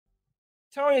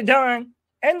Tony done.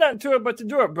 Ain't nothing to it but to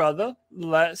do it, brother.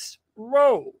 Let's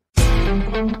roll. In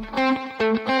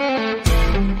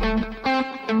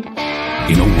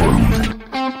a world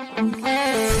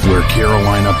where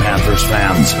Carolina Panthers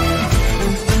fans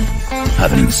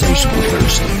have an insatiable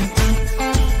thirst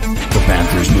for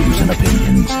Panthers news and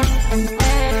opinions,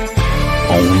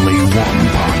 only one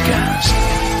podcast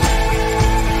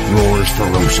roars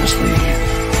ferociously.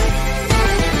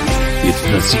 It's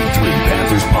the C3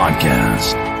 Panthers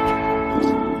Podcast.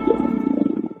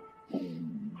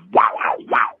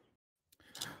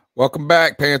 Welcome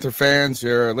back, Panther fans.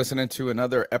 You're listening to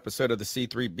another episode of the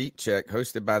C3 BeatCheck,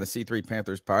 hosted by the C3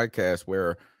 Panthers Podcast,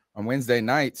 where on Wednesday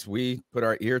nights we put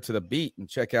our ear to the beat and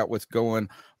check out what's going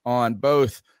on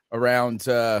both around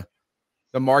the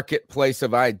marketplace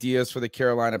of ideas for the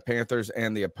Carolina Panthers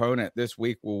and the opponent. This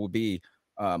week we'll be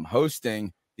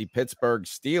hosting the Pittsburgh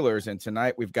Steelers, and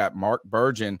tonight we've got Mark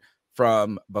Bergin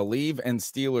from Bleav and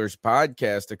Steelers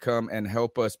podcast to come and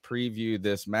help us preview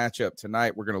this matchup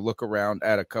tonight. We're going to look around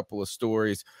at a couple of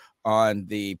stories on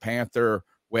the Panther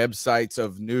websites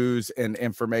of news and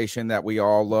information that we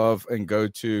all love and go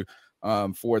to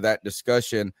for that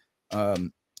discussion,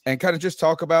 and kind of just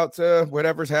talk about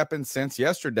whatever's happened since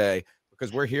yesterday,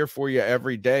 because we're here for you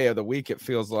every day of the week, it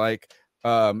feels like.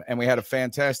 And we had a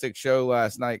fantastic show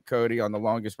last night, Cody, on the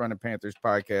longest running Panthers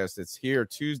podcast. It's here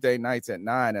Tuesday nights at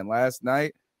 9. And last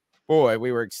night, boy,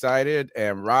 we were excited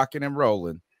and rocking and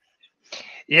rolling.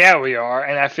 Yeah, we are.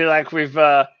 And I feel like we've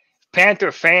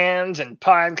Panther fans and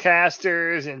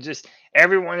podcasters and just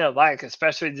everyone alike,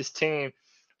 especially this team,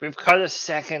 we've cut a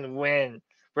second win.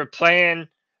 We're playing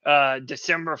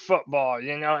December football,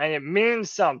 and it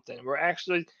means something. We're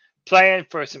actually playing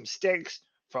for some stakes,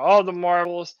 for all the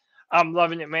marbles. I'm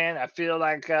loving it, man. I feel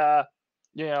like, I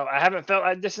haven't felt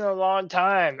like this in a long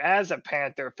time as a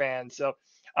Panther fan. So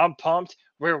I'm pumped.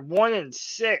 We're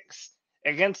 1-6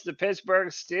 against the Pittsburgh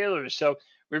Steelers. So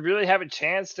we really have a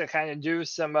chance to kind of do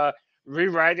some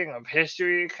rewriting of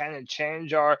history, kind of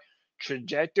change our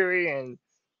trajectory. And,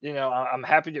 I'm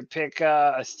happy to pick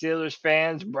a Steelers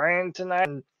fan's brain tonight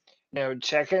and,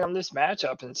 check in on this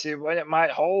matchup and see what it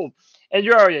might hold. And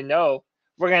you already know,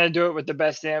 we're going to do it with the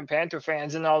best damn Panther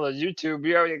fans in all of YouTube.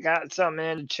 We already got something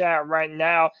in the chat right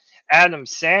now. Adam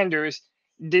Sanders,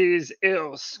 These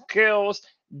Ill Skills,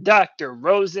 Dr.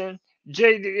 Rosen,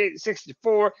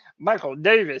 JD864, Michael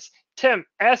Davis, Tim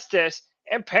Estes,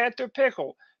 and Panther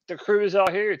Pickle. The crew is all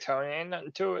here, Tony. Ain't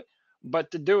nothing to it but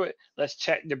to do it. Let's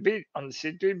check the beat on the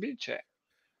C3 Beat Check.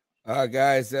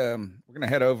 Guys, we're going to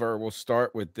head over. We'll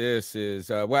start with this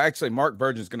actually, Mark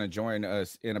Bergin is going to join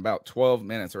us in about 12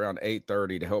 minutes, around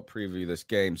 8:30, to help preview this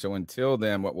game. So until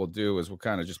then, what we'll do is we'll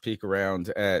kind of just peek around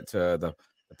at the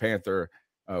Panther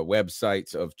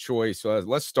websites of choice. So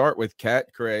let's start with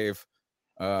Cat Crave.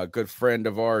 Good friend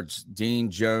of ours,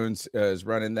 Dean Jones, is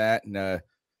running that. And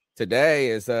today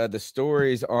is the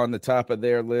stories on the top of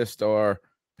their list are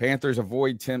Panthers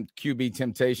avoid QB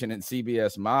temptation in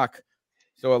CBS mock.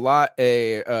 So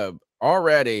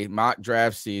already mock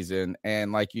draft season,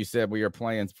 and like you said, we are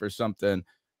playing for something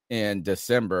in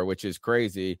December, which is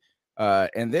crazy.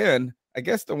 And then I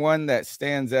guess the one that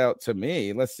stands out to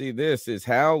me, let's see, this is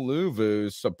how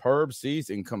Luvu's superb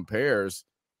season compares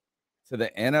to the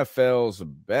NFL's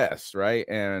best, right?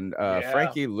 And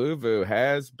Frankie Luvu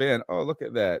has been, oh, look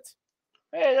at that.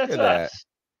 Hey, that's us.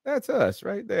 That's us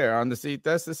right there on the seat.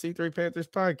 That's the C3 Panthers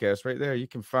podcast right there. You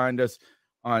can find us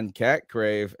on Cat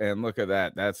Crave, and look at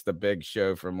that. That's the big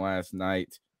show from last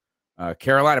night.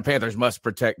 Carolina Panthers must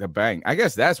protect the bank. I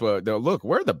guess that's what look,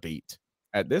 we're the beat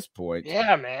at this point.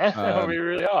 Yeah, man. We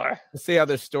really are. Let's see how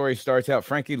this story starts out.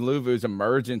 Frankie Luvu's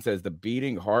emergence as the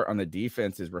beating heart on the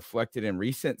defense is reflected in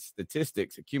recent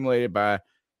statistics accumulated by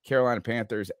Carolina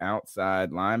Panthers outside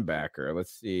linebacker.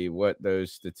 Let's see what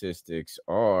those statistics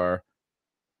are.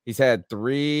 He's had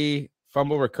 3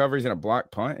 fumble recoveries and a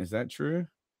block punt. Is that true?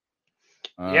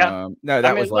 Yeah. No,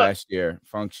 that was last year.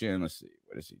 Function. Let's see.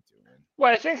 What is he doing?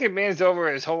 Well, I think it means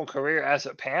over his whole career as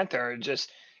a Panther,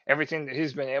 just everything that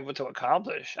he's been able to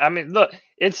accomplish. I mean, look,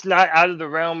 it's not out of the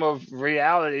realm of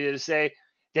reality to say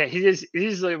that he is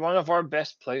easily one of our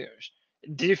best players,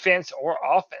 defense or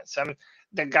offense. I mean,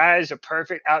 the guy is a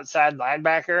perfect outside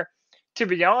linebacker. To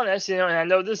be honest, and I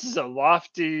know this is a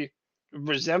lofty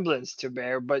resemblance to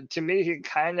bear, but to me, he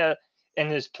kind of, in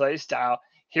his play style,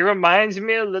 he reminds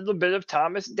me a little bit of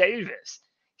Thomas Davis.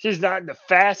 He's not the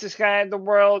fastest guy in the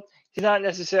world. He's not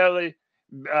necessarily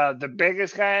the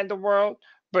biggest guy in the world.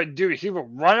 But, dude, he will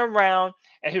run around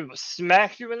and he will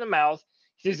smack you in the mouth.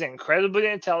 He's incredibly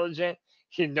intelligent.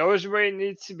 He knows where he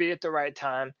needs to be at the right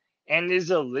time. And he's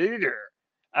a leader.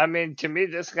 I mean, to me,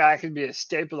 this guy could be a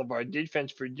staple of our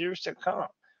defense for years to come.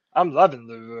 I'm loving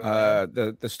Louvu,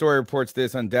 man. The story reports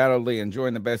this: undoubtedly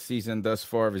enjoying the best season thus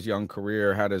far of his young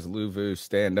career. How does Louvu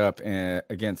stand up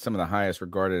against some of the highest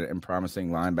regarded and promising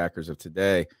linebackers of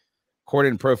today?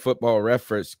 According to Pro Football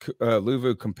Reference,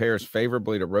 Louvu compares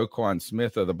favorably to Roquan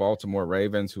Smith of the Baltimore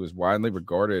Ravens, who is widely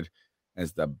regarded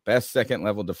as the best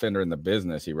second-level defender in the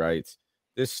business, he writes.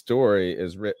 This story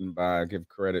is written by, I'll give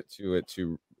credit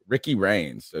to Ricky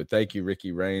Raines. So thank you,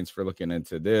 Ricky Raines, for looking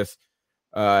into this.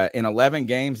 In 11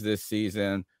 games this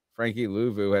season, Frankie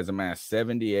Louvu has amassed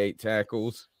 78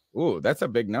 tackles. Ooh, that's a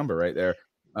big number right there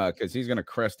because he's going to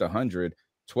crest 100.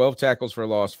 12 tackles for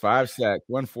loss, 5 sacks,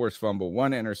 1 forced fumble,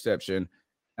 1 interception,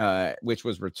 which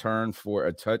was returned for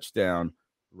a touchdown.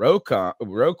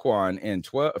 Roquan in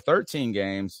 13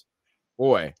 games,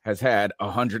 boy, has had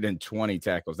 120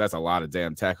 tackles. That's a lot of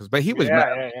damn tackles. But he was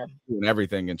doing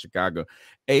everything in Chicago.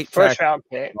 8 first round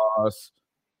pick. Loss,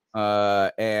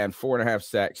 and 4.5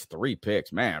 sacks, 3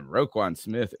 picks. Man, Roquan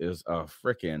Smith is a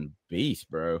freaking beast,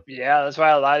 bro. Yeah, that's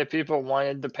why a lot of people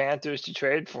wanted the Panthers to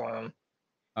trade for him.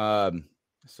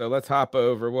 So let's hop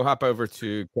over. We'll hop over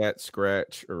to Cat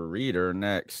Scratch or Reader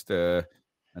next.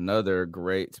 Another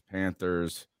great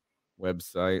Panthers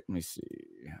website. Let me see.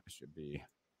 I should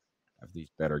have these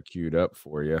better queued up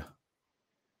for you.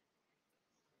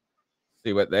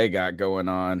 See what they got going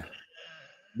on.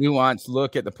 Nuanced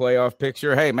look at the playoff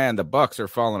picture. Hey, man, the Bucks are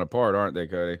falling apart, aren't they,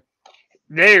 Cody?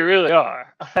 They really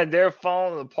are. They're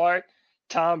falling apart.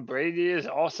 Tom Brady is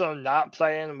also not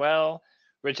playing well,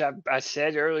 which I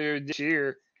said earlier this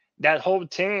year. That whole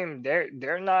team,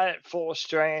 they're not at full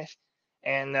strength,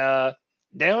 and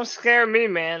they don't scare me,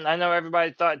 man. I know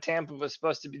everybody thought Tampa was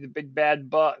supposed to be the big bad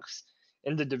Bucks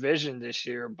in the division this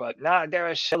year, but nah, they're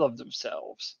a shell of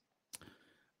themselves.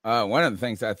 One of the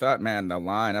things I thought, man, the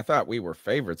line, I thought we were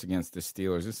favorites against the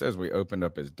Steelers. It says we opened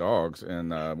up as dogs,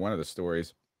 and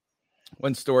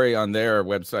one story on their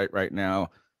website right now,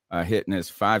 hitting his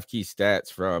 5 key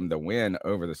stats from the win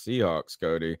over the Seahawks,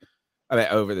 Cody.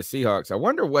 Over the Seahawks. I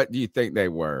wonder what do you think they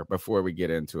were before we get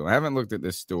into them. I haven't looked at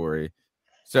this story.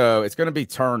 So it's going to be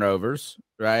turnovers,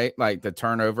 right? Like the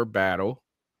turnover battle,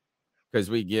 because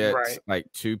we get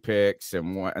like 2 picks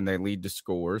and they lead to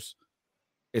scores.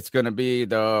 It's going to be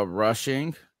the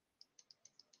rushing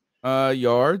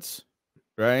yards,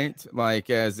 right? Like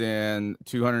as in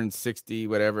 260,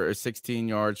 whatever, or 16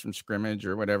 yards from scrimmage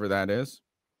or whatever that is.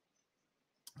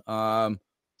 What are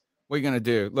you going to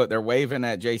do? Look, they're waving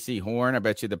at J.C. Horn. I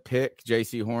bet you the pick,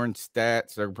 J.C. Horn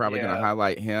stats, they're probably going to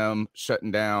highlight him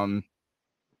shutting down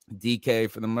DK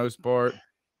for the most part.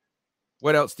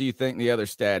 What else do you think the other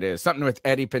stat is? Something with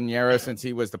Eddie Pinheiro since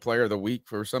he was the player of the week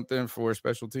for something for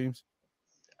special teams?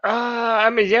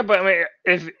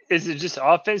 Is it just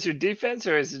offense or defense,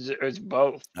 or is it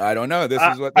both? I don't know. This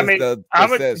is what this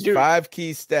says. 5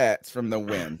 key stats from the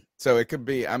win. So it could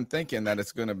be, I'm thinking that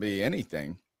it's going to be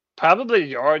anything. Probably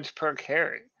yards per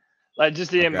carry. Like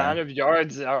just the amount of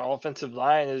yards our offensive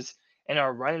line is and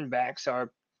our running backs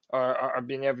are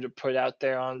being able to put out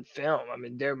there on film. I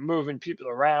mean, they're moving people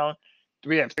around.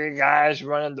 We have 3 guys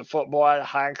running the football at a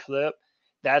high clip.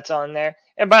 That's on there.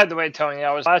 And by the way, Tony,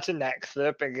 I was watching that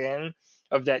clip again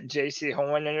of that J.C.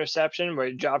 Horn interception where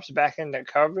he drops back into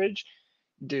coverage.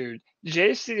 Dude,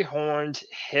 J.C. Horn's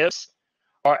hips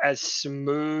are as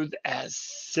smooth as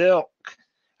silk.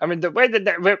 I mean, the way that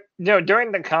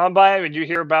during the combine, when you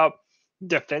hear about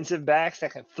defensive backs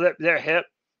that can flip their hip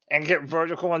and get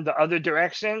vertical in the other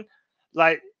direction,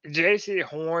 like J.C.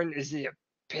 Horn is the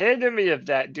epitome of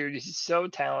that, dude. He's so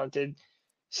talented,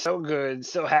 so good,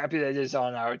 so happy that he's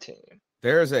on our team.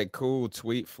 There's a cool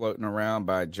tweet floating around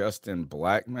by Justin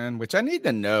Blackman, which I need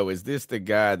to know, is this the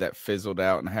guy that fizzled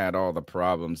out and had all the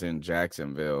problems in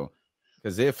Jacksonville?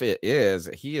 Because if it is,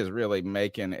 he is really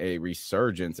making a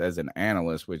resurgence as an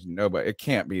analyst, which it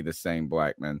can't be the same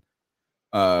Blackman.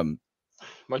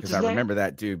 Because I remember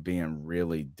that dude being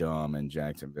really dumb in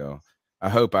Jacksonville. I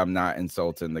hope I'm not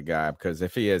insulting the guy, because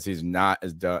if he is, he's not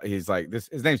as dumb. He's like this.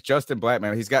 His name's Justin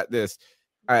Blackman. He's got this.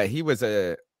 He was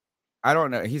I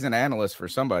don't know. He's an analyst for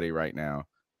somebody right now.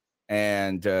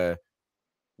 And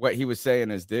what he was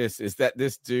saying is that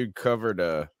this dude covered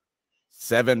a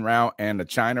 7 route and a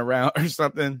China route or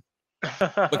something.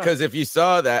 Because if you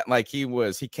saw that, like he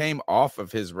came off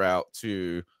of his route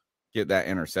to get that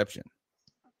interception.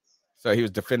 So he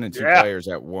was defending 2 players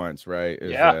at once, right?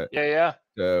 Yeah.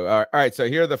 So, all right. So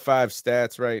here are the 5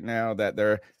 stats right now that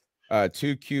they're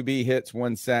 2 QB hits,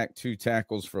 1 sack, 2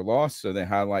 tackles for loss. So they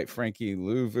highlight Frankie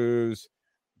Louvu's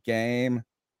game.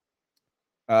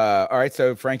 All right.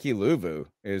 So Frankie Louvu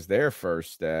is their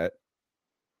first stat.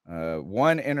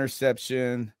 1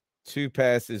 interception, 2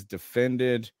 passes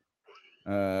defended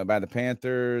by the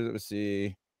Panthers. Let's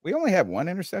see. We only have 1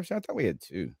 interception. I thought we had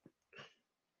 2.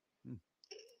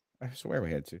 I swear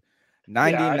we had 2.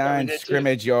 99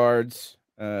 scrimmage yards.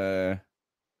 Let's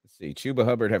see. Chuba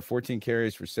Hubbard had 14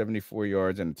 carries for 74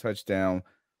 yards and a touchdown,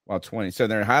 while 20. So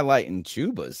they're highlighting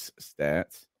Chuba's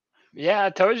stats. Yeah, I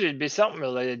told you it'd be something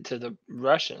related to the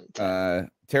Russian.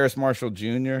 Terrace Marshall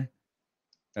Jr.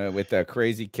 With that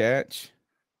crazy catch.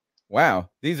 Wow,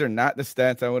 these are not the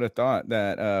stats I would have thought.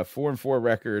 That 4-4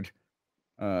 record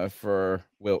for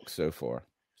Wilkes so far.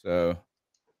 So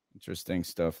interesting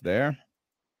stuff there.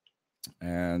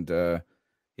 And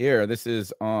here, this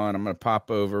is on. I'm going to pop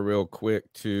over real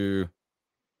quick to.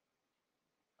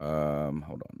 Hold on,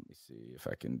 let me see if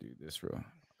I can do this real.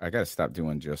 I got to stop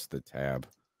doing just the tab.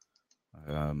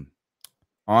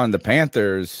 On the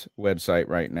Panthers website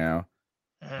right now.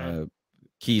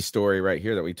 Key story right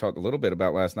here that we talked a little bit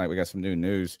about last night. We got some new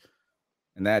news,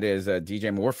 and that is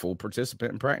DJ Moore full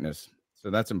participant in practice. So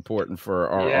that's important for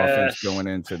our offense going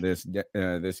into this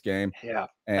game. Yeah,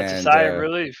 and that's a sigh of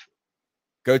relief.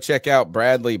 Go check out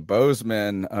Bradley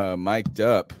Bozeman mic'd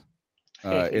up.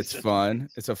 It's fun.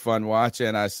 It's a fun watch,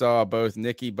 and I saw both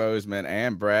Nicky Bozeman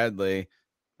and Bradley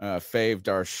faved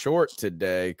our short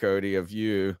today, Cody, of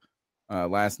you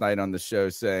last night on the show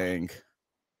saying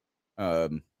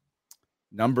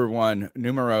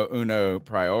numero uno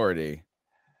priority,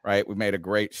 right? We made a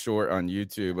great short on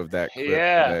YouTube of that clip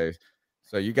today.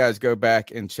 So you guys go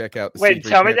back and check out the Wait,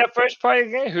 tell me that first part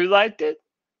again. Who liked it?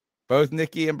 Both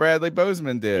Nicky and Bradley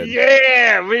Bozeman did.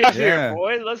 Yeah, we're here,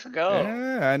 boy. Let's go.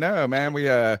 Yeah, I know, man.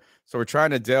 So we're trying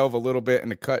to delve a little bit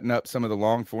into cutting up some of the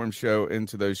long form show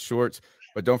into those shorts.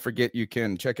 But don't forget, you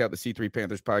can check out the C3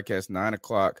 Panthers podcast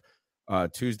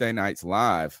 9:00 Tuesday nights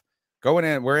live.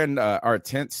 We're in our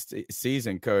 10th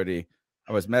season, Cody.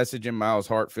 I was messaging Miles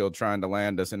Hartfield trying to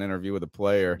land us an interview with a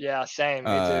player. Yeah, same. Me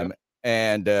too.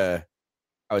 And I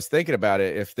was thinking about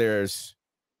it. If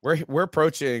we're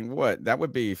approaching that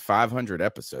would be 500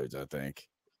 episodes, I think.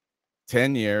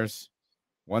 10 years,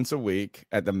 once a week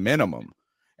at the minimum.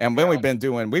 And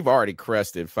when we've already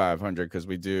crested 500 because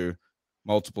we do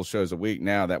multiple shows a week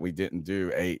now that we didn't do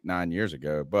 8-9 years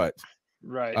ago. But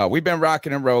we've been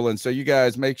rocking and rolling. So you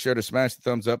guys make sure to smash the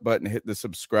thumbs up button, hit the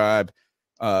subscribe,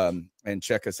 and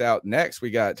check us out. Next,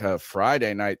 we got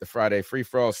Friday night, the Friday free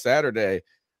for all, Saturday,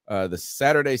 the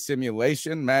Saturday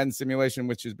simulation, Madden simulation,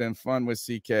 which has been fun with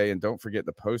CK. And don't forget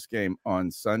the post game on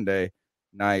Sunday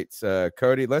nights.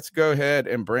 Cody, let's go ahead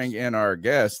and bring in our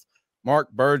guest, Mark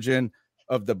Bergin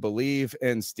of the Bleav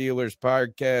in Steelers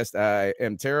podcast. I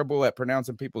am terrible at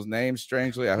pronouncing people's names.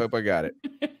 Strangely, I hope I got it.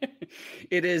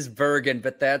 It is Bergin,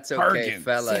 but that's okay,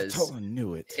 fellas. I totally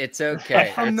knew it. It's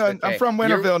okay. I'm from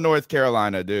Winterville, North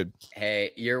Carolina, dude.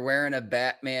 Hey, you're wearing a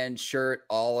Batman shirt,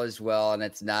 all as well, and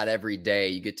it's not every day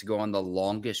you get to go on the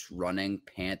longest running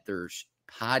Panthers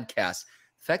podcast.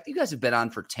 The fact that you guys have been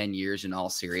on for 10 years, in all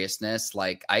seriousness,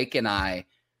 like Ike and I,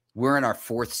 we're in our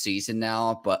 4th season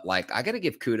now, but like I got to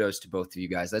give kudos to both of you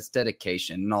guys. That's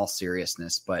dedication in all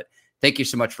seriousness. But thank you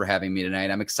so much for having me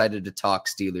tonight. I'm excited to talk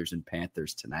Steelers and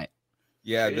Panthers tonight.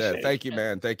 Yeah, thank you,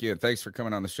 man. Thank you. And thanks for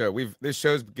coming on the show. This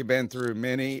show's been through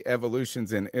many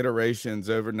evolutions and iterations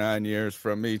over 9 years,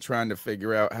 from me trying to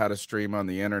figure out how to stream on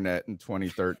the internet in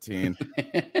 2013.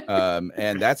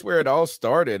 And that's where it all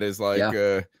started, is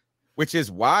like, which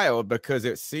is wild because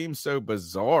it seemed so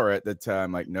bizarre at the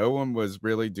time. Like no one was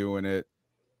really doing it.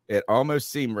 It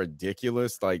almost seemed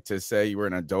ridiculous, like to say you were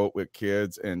an adult with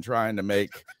kids and trying to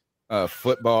make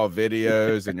football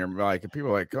videos, and you're like, and people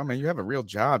are like, oh man, you have a real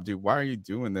job, dude. Why are you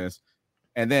doing this?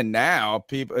 And then now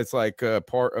it's like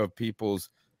part of people's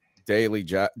daily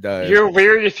job. You're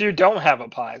weird if you don't have a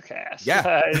podcast.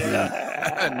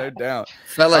 Yeah, no doubt.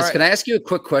 Fellas, can I ask you a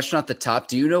quick question off the top?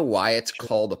 Do you know why it's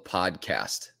called a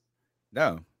podcast?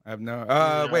 No, I have no.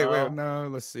 Wait, no.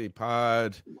 Let's see.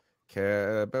 No,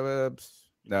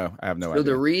 I have no idea. So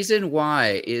the reason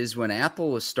why is when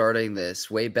Apple was starting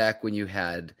this way back when you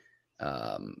had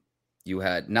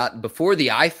not before the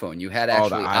iPhone, you had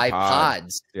actually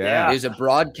iPods. Yeah. It was a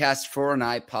broadcast for an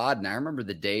iPod. And I remember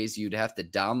the days you'd have to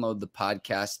download the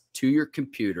podcast to your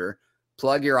computer,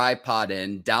 plug your iPod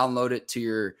in, download it to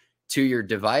your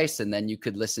device, and then you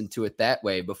could listen to it that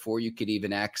way before you could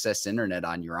even access internet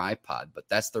on your iPod. But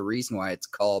that's the reason why it's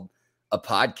called a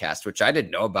podcast, which I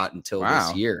didn't know about until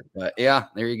this year. But yeah,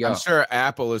 there you go. I'm sure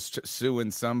Apple is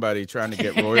suing somebody trying to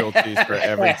get royalties for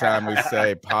every time we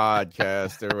say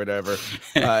podcast or whatever.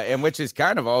 And which is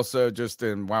kind of also just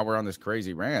while we're on this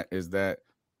crazy rant, is that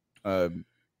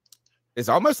it's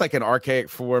almost like an archaic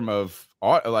form of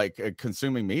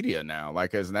consuming media now.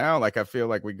 Like I feel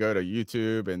like we go to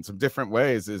YouTube and some different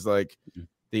ways is like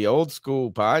the old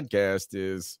school podcast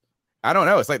is, I don't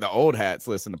know. It's like the old hats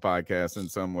listen to podcasts in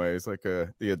some ways, like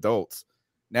the adults.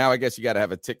 Now I guess you got to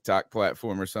have a TikTok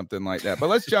platform or something like that. But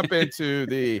let's jump into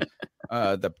the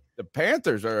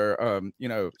Panthers are,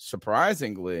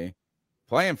 surprisingly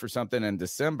playing for something in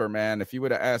December, man. If you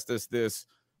would have asked us this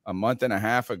a month and a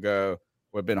half ago,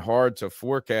 would have been hard to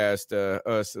forecast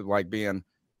us like being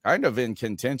kind of in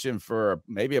contention for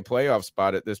maybe a playoff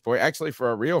spot at this point. Actually,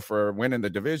 for winning the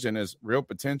division is real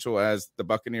potential as the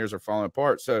Buccaneers are falling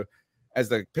apart. So as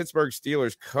the Pittsburgh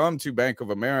Steelers come to Bank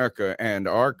of America and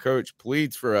our coach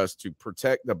pleads for us to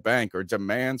protect the bank or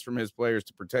demands from his players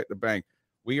to protect the bank,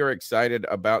 we are excited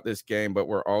about this game, but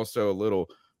we're also a little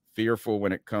fearful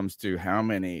when it comes to how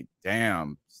many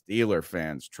damn Steeler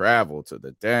fans travel to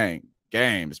the dang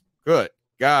games. Good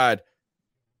God.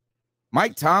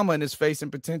 Mike Tomlin is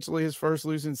facing potentially his first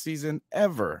losing season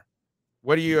ever.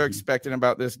 What are you expecting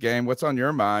about this game? What's on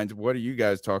your mind? What are you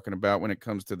guys talking about when it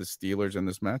comes to the Steelers in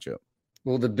this matchup?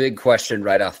 Well, the big question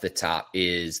right off the top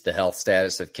is the health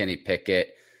status of Kenny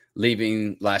Pickett,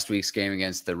 leaving last week's game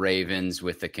against the Ravens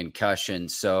with a concussion.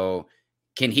 So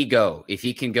can he go? If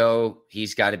he can go,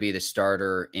 he's got to be the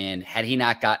starter. And had he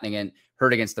not gotten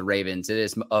hurt against the Ravens, it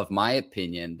is of my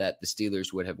opinion that the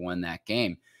Steelers would have won that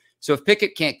game. So if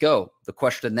Pickett can't go, the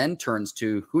question then turns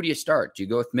to, who do you start? Do you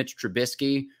go with Mitch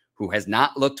Trubisky, who has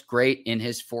not looked great in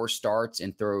his 4 starts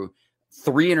and throw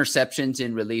 3 interceptions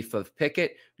in relief of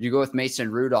Pickett? Do you go with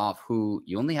Mason Rudolph, who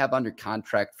you only have under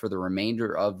contract for the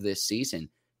remainder of this season?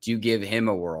 Do you give him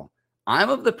a whirl?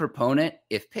 I'm of the proponent,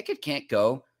 if Pickett can't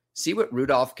go, see what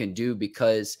Rudolph can do,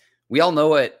 because we all know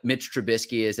what Mitch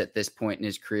Trubisky is at this point in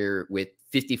his career with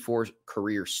 54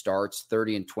 career starts,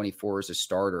 30 and 24 as a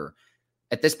starter.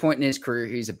 At this point in his career,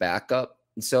 he's a backup.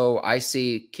 And so I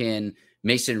see, can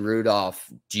Mason Rudolph,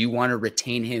 do you want to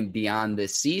retain him beyond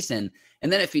this season?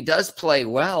 And then if he does play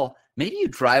well, maybe you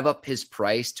drive up his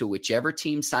price to whichever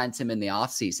team signs him in the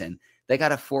offseason. They got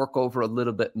to fork over a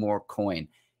little bit more coin.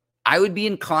 I would be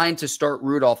inclined to start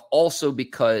Rudolph also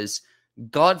because,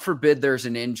 God forbid there's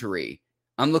an injury.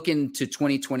 I'm looking to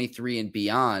 2023 and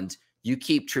beyond. You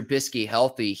keep Trubisky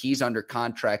healthy. He's under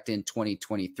contract in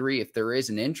 2023. If there is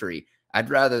an injury, I'd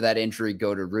rather that injury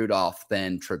go to Rudolph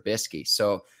than Trubisky.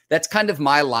 So that's kind of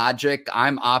my logic.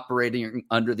 I'm operating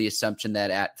under the assumption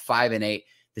that at 5-8,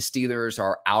 the Steelers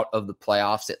are out of the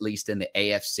playoffs, at least in the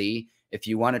AFC. If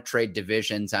you want to trade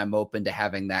divisions, I'm open to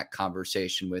having that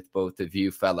conversation with both of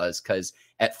you fellas, because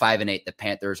at 5-8, the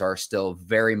Panthers are still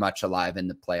very much alive in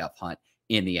the playoff hunt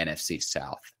in the NFC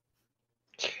South.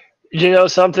 You know,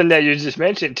 something that you just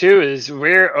mentioned too is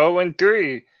we're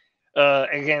 0-3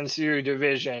 against your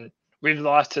division. We've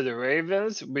lost to the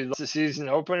Ravens. We lost the season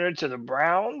opener to the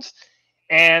Browns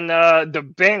and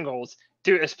the Bengals,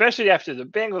 too, especially after the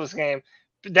Bengals game.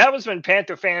 That was when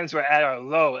Panther fans were at our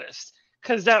lowest,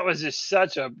 because that was just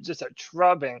a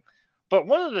trubbing. But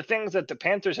one of the things that the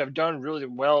Panthers have done really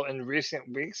well in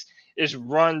recent weeks is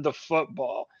run the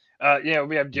football.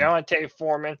 We have Deontay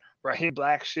Foreman, Raheem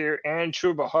Blackshear, and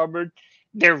Chuba Hubbard.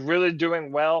 They're really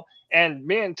doing well. And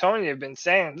me and Tony have been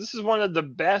saying this is one of the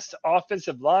best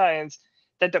offensive lines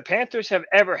that the Panthers have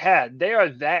ever had. They are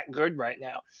that good right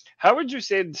now. How would you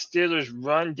say the Steelers'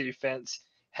 run defense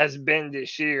has been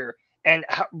this year? And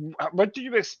what do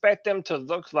you expect them to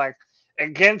look like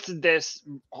against this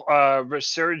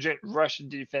resurgent rush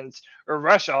defense or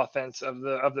rush offense of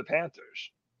the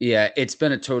Panthers? Yeah, it's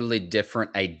been a totally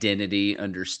different identity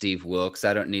under Steve Wilks.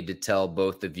 I don't need to tell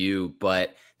both of you,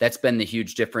 but that's been the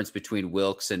huge difference between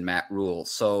Wilks and Matt Rule.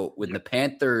 So with the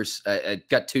Panthers, I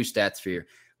got 2 stats for you.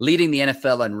 Leading the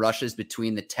NFL in rushes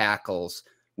between the tackles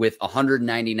with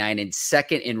 199 and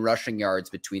second in rushing yards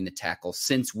between the tackles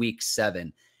since week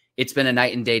 7. It's been a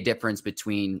night and day difference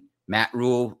between Matt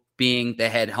Rule being the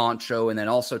head honcho and then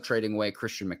also trading away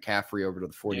Christian McCaffrey over to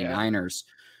the 49ers.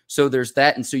 Yeah. So there's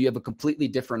that. And so you have a completely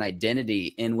different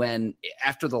identity. And when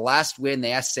after the last win,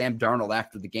 they asked Sam Darnold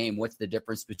after the game, what's the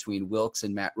difference between Wilks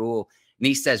and Matt Rule? And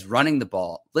he says, running the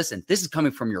ball. Listen, this is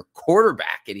coming from your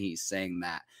quarterback. And he's saying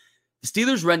that. The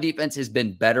Steelers' run defense has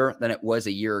been better than it was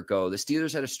a year ago. The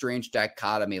Steelers had a strange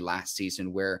dichotomy last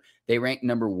season where they ranked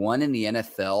number 1 in the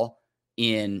NFL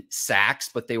in sacks,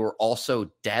 but they were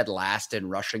also dead last in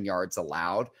rushing yards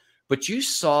allowed. But you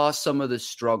saw some of the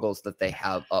struggles that they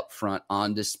have up front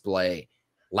on display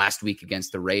last week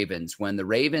against the Ravens. When the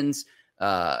Ravens,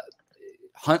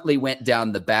 Huntley went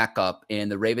down the backup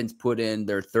and the Ravens put in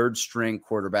their 3rd string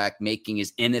quarterback making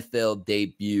his NFL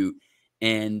debut.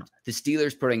 And the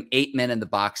Steelers putting 8 men in the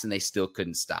box and they still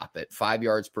couldn't stop it. 5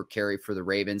 yards per carry for the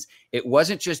Ravens. It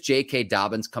wasn't just J.K.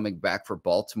 Dobbins coming back for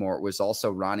Baltimore. It was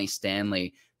also Ronnie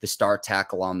Stanley, the star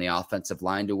tackle on the offensive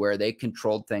line, to where they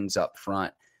controlled things up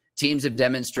front. Teams have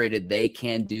demonstrated they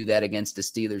can do that against the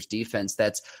Steelers defense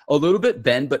that's a little bit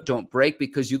bend but don't break,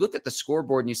 because you look at the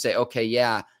scoreboard and you say, okay,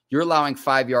 yeah, you're allowing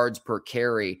 5 yards per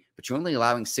carry, but you're only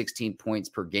allowing 16 points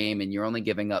per game, and you're only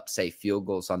giving up, say, field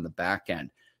goals on the back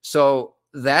end. So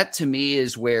that to me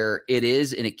is where it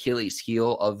is an Achilles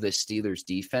heel of the Steelers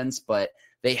defense, but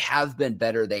they have been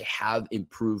better. They have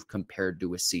improved compared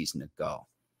to a season ago.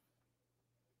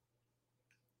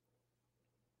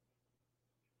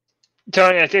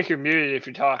 Tony, I think you're muted if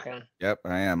you're talking. Yep,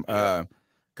 I am.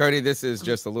 Cody, this is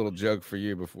just a little joke for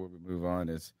you before we move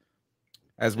on.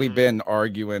 As we've been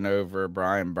arguing over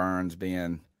Brian Burns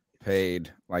being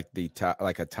paid like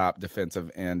a top defensive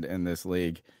end in this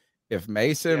league, if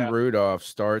Mason Rudolph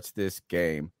starts this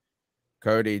game,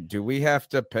 Cody, do we have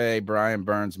to pay Brian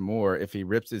Burns more if he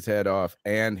rips his head off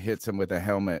and hits him with a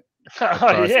helmet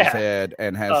across his head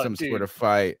and has some sort of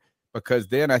fight? Because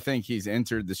then I think he's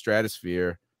entered the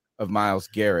stratosphere of Myles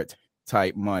Garrett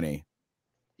type money.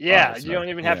 Yeah, you don't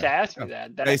even have to ask me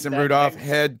that. Mason Rudolph,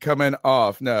 head coming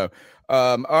off. No.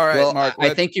 All right, well, Mark.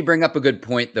 I think you bring up a good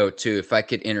point, though, too, if I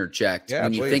could interject. Yeah,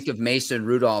 when you please. think of Mason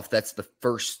Rudolph, that's the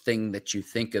first thing that you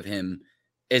think of him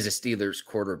as a Steelers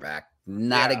quarterback.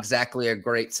 Not exactly a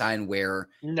great sign where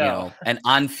an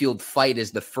on-field fight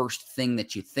is the first thing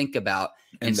that you think about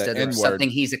instead of something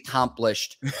he's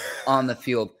accomplished on the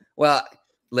field. Well,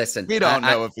 listen. We don't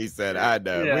know if he said, I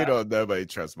know. Yeah. We don't know, nobody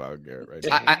trusts Myles Garrett right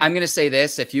now. I'm going to say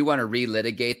this. If you want to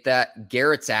relitigate that,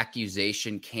 Garrett's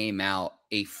accusation came out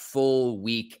a full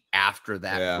week after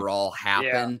that brawl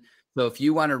happened. So if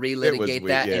you want to relitigate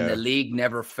that, and the league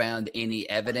never found any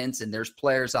evidence, and there's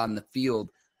players on the field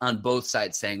on both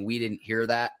sides saying we didn't hear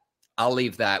that, I'll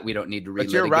leave that. We don't need to relitigate but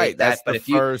you're right. that. But if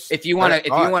you want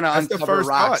to uncover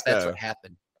rocks, that's what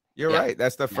happened. You're right.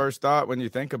 That's the first thought when you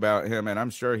think about him, and I'm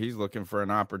sure he's looking for an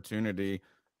opportunity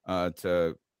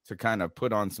to kind of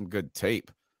put on some good tape.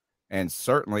 And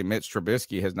certainly Mitch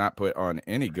Trubisky has not put on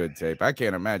any good tape. I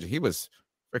can't imagine. He was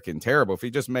freaking terrible. If he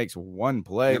just makes one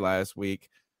play last week,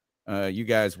 you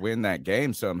guys win that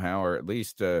game somehow, or at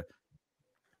least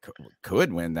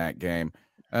could win that game.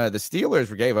 The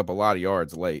Steelers gave up a lot of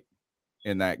yards late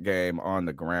in that game on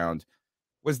the ground.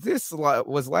 Was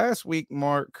last week,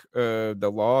 Mark,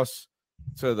 the loss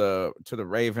to the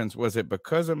Ravens? Was it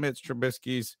because of Mitch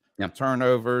Trubisky's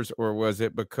turnovers, or was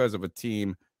it because of a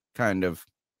team kind of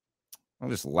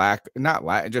just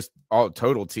just all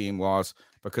total team loss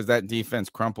because that defense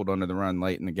crumpled under the run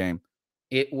late in the game?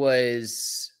 It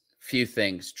was few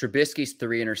things. Trubisky's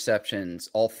 3 interceptions,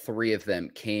 all 3 of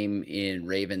them came in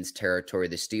Ravens territory.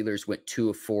 The Steelers went 2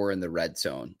 of 4 in the red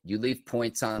zone. You leave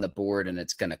points on the board, and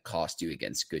it's going to cost you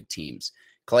against good teams.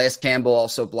 Calais Campbell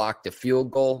also blocked a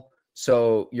field goal.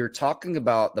 So you're talking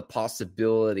about the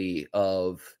possibility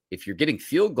of, if you're getting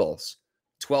field goals,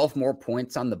 12 more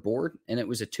points on the board, and it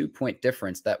was a 2-point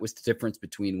difference. That was the difference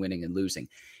between winning and losing.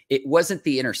 It wasn't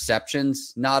the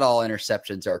interceptions. Not all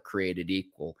interceptions are created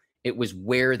equal. It was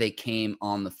where they came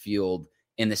on the field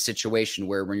in the situation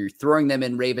where when you're throwing them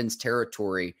in Ravens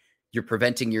territory, you're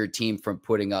preventing your team from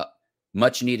putting up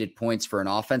much needed points for an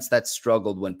offense that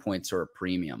struggled when points are a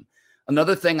premium.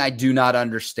 Another thing I do not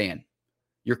understand,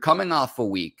 you're coming off a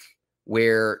week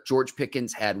where George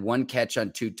Pickens had 1 catch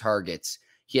on 2 targets.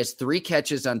 He has 3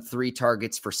 catches on 3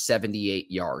 targets for 78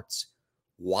 yards.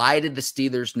 Why did the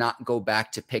Steelers not go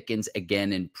back to Pickens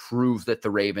again and prove that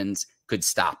the Ravens could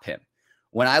stop him?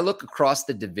 When I look across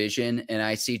the division and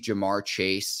I see Jamar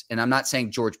Chase, and I'm not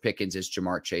saying George Pickens is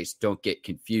Jamar Chase, don't get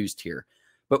confused here.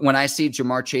 But when I see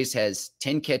Jamar Chase has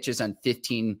 10 catches on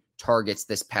 15 targets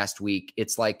this past week,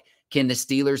 it's like, can the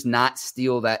Steelers not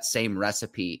steal that same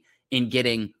recipe in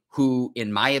getting who,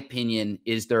 in my opinion,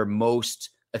 is their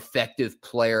most effective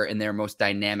player and their most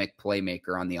dynamic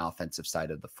playmaker on the offensive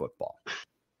side of the football?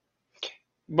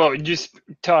 Well, you just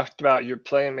talked about your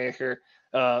playmaker,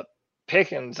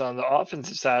 Pickens, on the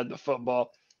offensive side of the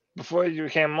football. Before you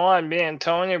came on, me and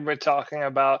Tony were talking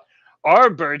about our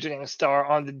burgeoning star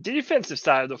on the defensive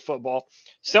side of the football.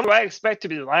 Someone I expect to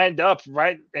be lined up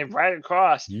right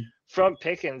across from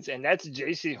Pickens, and that's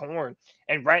J.C. Horn.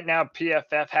 And right now,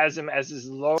 PFF has him as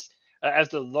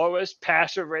the lowest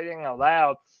passer rating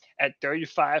allowed at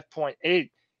 35.8.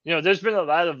 You know, there's been a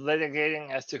lot of litigating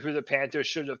as to who the Panthers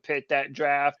should have picked that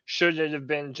draft. Should it have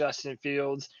been Justin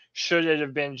Fields? Should it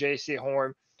have been J.C.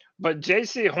 Horn? But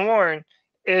J.C. Horn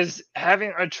is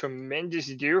having a tremendous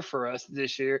year for us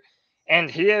this year, and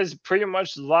he has pretty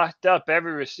much locked up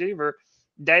every receiver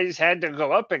that he's had to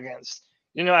go up against.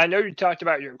 You know, I know you talked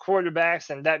about your quarterbacks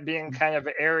and that being kind of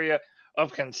an area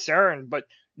of concern, but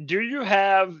do you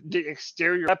have the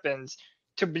exterior weapons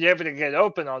to be able to get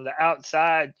open on the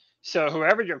outside so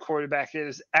whoever your quarterback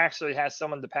is actually has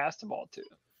someone to pass the ball to?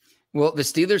 Well, the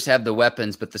Steelers have the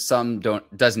weapons, but the sum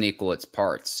doesn't equal its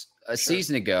parts. A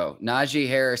season ago, Najee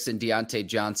Harris and Deontay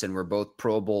Johnson were both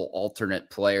Pro Bowl alternate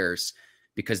players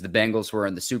because the Bengals were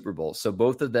in the Super Bowl. So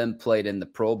both of them played in the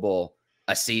Pro Bowl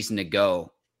a season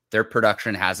ago. Their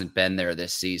production hasn't been there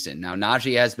this season. Now,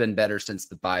 Najee has been better since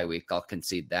the bye week. I'll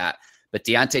concede that. But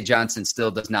Deontay Johnson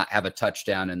still does not have a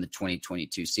touchdown in the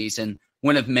 2022 season,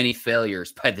 one of many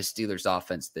failures by the Steelers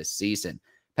offense this season.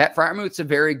 Pat Freiermuth's a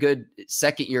very good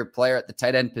second-year player at the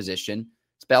tight end position.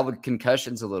 He's battled with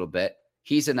concussions a little bit.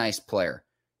 He's a nice player.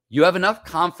 You have enough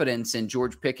confidence in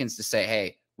George Pickens to say,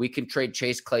 hey, we can trade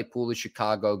Chase Claypool to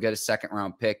Chicago, get a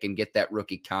second-round pick, and get that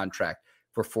rookie contract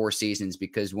for 4 seasons,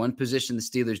 because one position the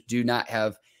Steelers do not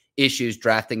have issues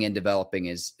drafting and developing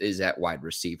is at wide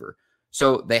receiver.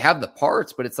 So they have the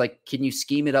parts, but it's like, can you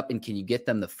scheme it up and can you get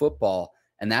them the football?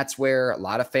 And that's where a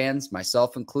lot of fans,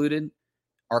 myself included,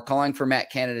 are calling for Matt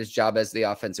Canada's job as the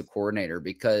offensive coordinator,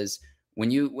 because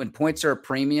when points are a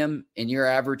premium and you're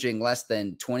averaging less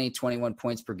than 20, 21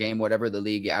 points per game, whatever the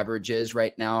league average is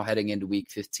right now heading into week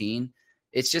 15,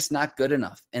 it's just not good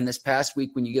enough. And this past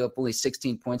week, when you give up only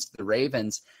 16 points to the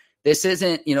Ravens, this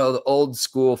isn't, the old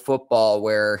school football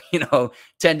where,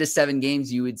 10-7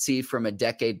 games you would see from a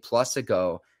decade plus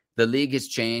ago. The league has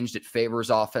changed. It favors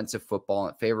offensive football.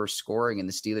 It favors scoring, and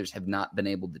the Steelers have not been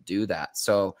able to do that.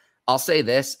 So I'll say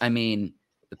this. I mean,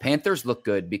 the Panthers look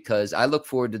good because I look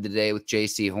forward to the day with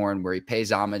J.C. Horn where he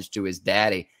pays homage to his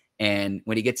daddy. And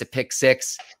when he gets a pick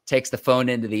six, takes the phone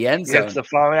into the end zone. Gets the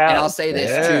phone out. And I'll say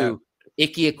this too.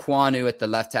 Ike Ekwonu at the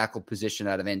left tackle position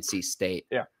out of NC State.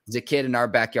 Yeah. He's a kid in our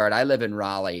backyard. I live in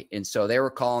Raleigh. And so they were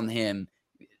calling him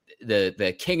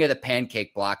the king of the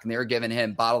pancake block. And they were giving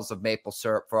him bottles of maple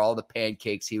syrup for all the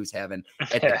pancakes he was having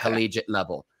at the collegiate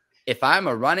level. If I'm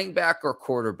a running back or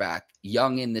quarterback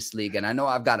young in this league, and I know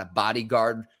I've got a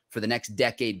bodyguard for the next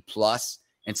decade plus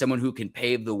and someone who can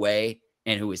pave the way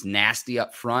and who is nasty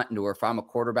up front, or if I'm a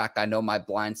quarterback, I know my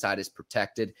blind side is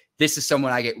protected. This is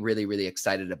someone I get really, really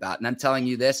excited about. And I'm telling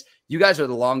you this, you guys are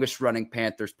the longest running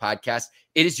Panthers podcast.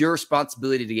 It is your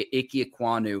responsibility to get Ike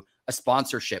Ekwonu a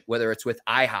sponsorship, whether it's with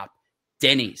IHOP,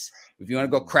 Denny's, if you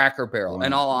want to go Cracker Barrel.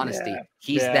 In all honesty,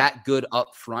 he's that good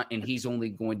up front, and he's only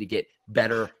going to get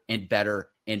better and better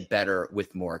and better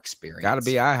with more experience. Got to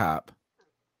be IHOP.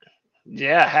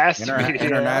 Yeah, it has to be.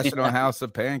 International House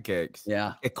of Pancakes.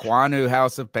 Yeah. Ekwonu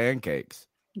House of Pancakes.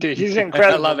 Dude, he's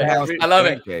incredible. I love it. I love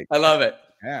it. I love it.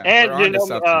 Yeah, and,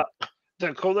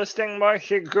 the coolest thing, Mark,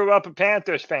 he grew up a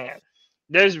Panthers fan.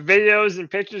 There's videos and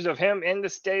pictures of him in the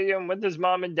stadium with his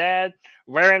mom and dad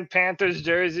wearing Panthers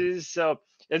jerseys. So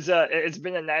it's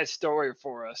been a nice story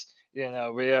for us. We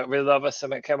love us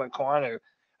some Kevin Ekwonu.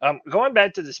 Going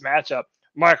back to this matchup,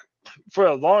 Mark, for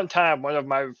a long time, one of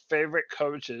my favorite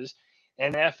coaches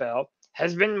in NFL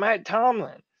has been Mike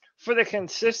Tomlin for the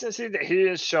consistency that he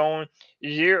has shown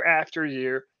year after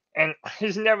year, and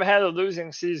he's never had a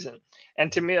losing season.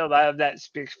 And to me, a lot of that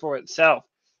speaks for itself.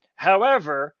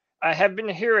 However, I have been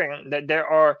hearing that there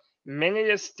are many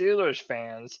Steelers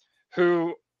fans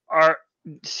who are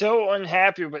so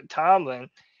unhappy with Tomlin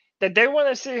that they want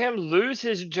to see him lose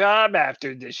his job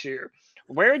after this year.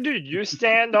 Where do you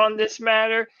stand on this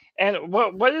matter? And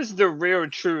what is the real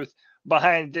truth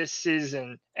behind this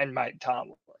season and Mike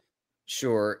Tomlin?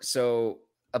 Sure. So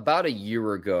about a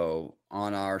year ago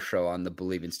on our show, on the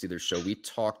Bleav in Steelers show, we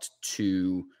talked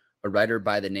to a writer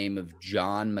by the name of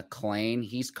John McClain.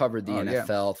 He's covered the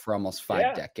NFL for almost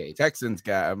 5 decades. Texans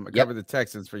guy. Covered the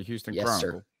Texans for Houston Chronicle.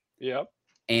 Sir. Yep.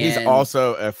 And he's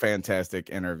also a fantastic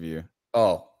interview.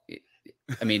 Oh,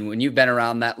 I mean, when you've been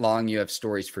around that long, you have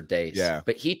stories for days. Yeah.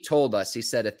 But he told us, he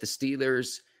said, if the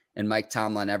Steelers and Mike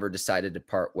Tomlin ever decided to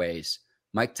part ways,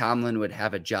 Mike Tomlin would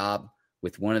have a job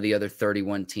with one of the other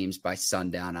 31 teams by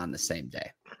sundown on the same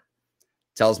day.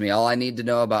 Tells me all I need to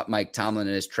know about Mike Tomlin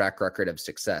and his track record of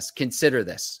success. Consider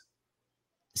this.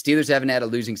 The Steelers haven't had a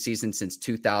losing season since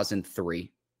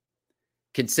 2003.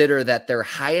 Consider that their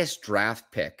highest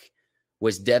draft pick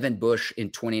was Devin Bush in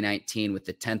 2019 with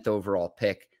the 10th overall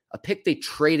pick, a pick they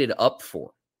traded up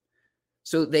for.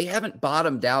 So they haven't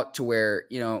bottomed out to where,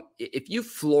 if you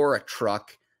floor a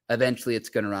truck, eventually it's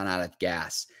going to run out of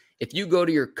gas. If you go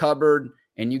to your cupboard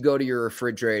and you go to your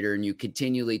refrigerator and you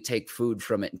continually take food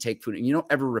from it and you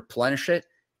don't ever replenish it,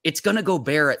 it's going to go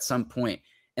bare at some point.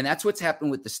 And that's what's happened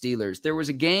with the Steelers. There was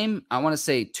a game, I want to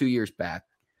say 2 years back.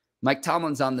 Mike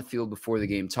Tomlin's on the field before the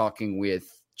game talking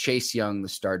with Chase Young, the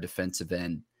star defensive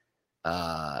end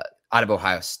out of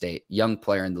Ohio State, young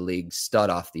player in the league, stud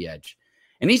off the edge.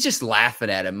 And he's just laughing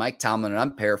at him. Mike Tomlin, and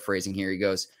I'm paraphrasing here, he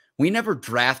goes, "We never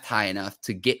draft high enough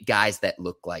to get guys that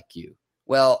look like you."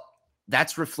 Well,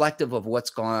 that's reflective of what's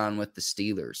going on with the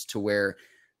Steelers, to where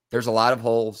there's a lot of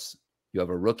holes. You have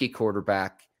a rookie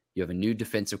quarterback. You have a new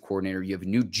defensive coordinator. You have a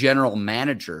new general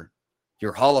manager.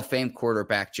 Your Hall of Fame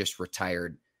quarterback just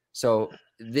retired. So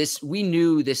we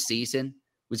knew this season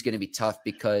was going to be tough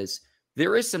because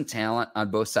there is some talent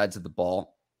on both sides of the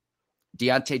ball.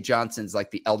 Deontay Johnson's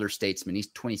like the elder statesman.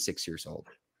 He's 26 years old.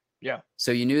 Yeah.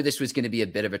 So you knew this was going to be a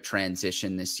bit of a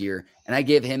transition this year. And I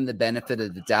give him the benefit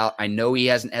of the doubt. I know he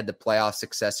hasn't had the playoff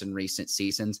success in recent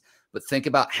seasons, but think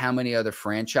about how many other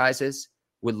franchises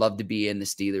would love to be in the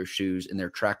Steelers' shoes and their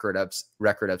track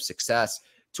record of success,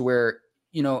 to where,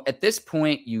 you know, at this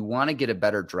point you want to get a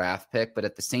better draft pick, but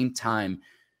at the same time,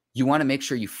 you want to make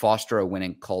sure you foster a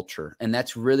winning culture. And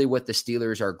that's really what the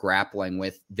Steelers are grappling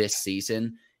with this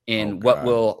season. And what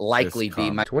will likely be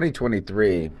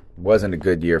 2023 wasn't a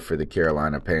good year for the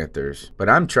Carolina Panthers, but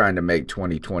I'm trying to make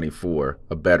 2024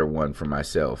 a better one for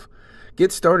myself.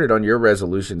 Get started on your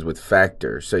resolutions with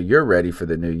Factor so you're ready for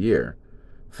the new year.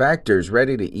 Factor's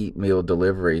ready-to-eat meal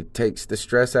delivery takes the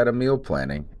stress out of meal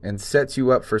planning and sets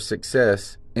you up for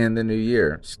success in the new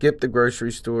year. Skip the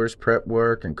grocery stores, prep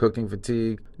work, and cooking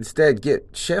fatigue. Instead, get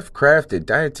chef-crafted,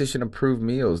 dietitian-approved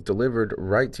meals delivered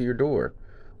right to your door.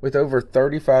 With over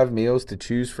 35 meals to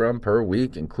choose from per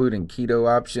week, including keto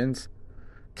options,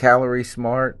 calorie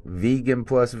smart, vegan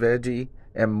plus veggie,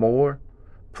 and more,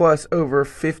 plus over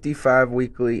 55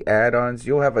 weekly add-ons,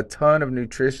 you'll have a ton of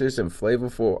nutritious and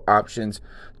flavorful options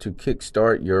to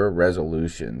kickstart your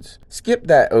resolutions. Skip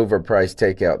that overpriced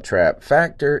takeout trap.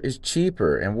 Factor is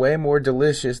cheaper and way more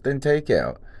delicious than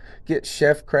takeout. Get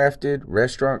chef-crafted,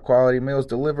 restaurant-quality meals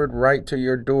delivered right to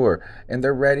your door, and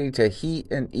they're ready to heat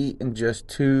and eat in just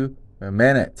 2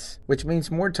 minutes, which means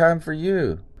more time for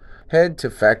you. Head to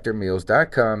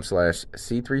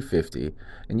factormeals.com/C350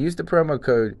 and use the promo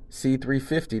code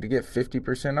C350 to get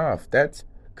 50% off. That's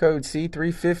code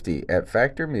C350 at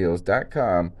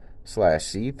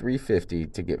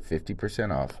factormeals.com/C350 to get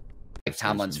 50% off.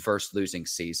 Tomlin's first losing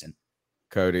season.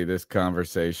 Cody, this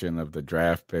conversation of the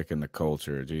draft pick and the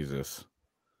culture, Jesus.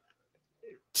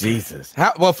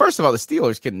 Well, first of all, the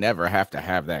Steelers can never have to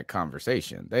have that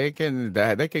conversation. They can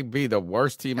be the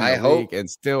worst team in the league and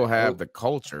still have the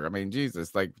culture. I mean,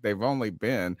 Jesus, like, they've only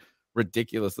been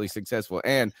ridiculously successful.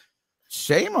 And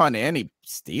shame on any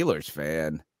Steelers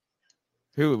fan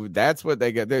who that's what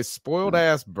they get. They're spoiled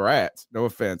ass brats. No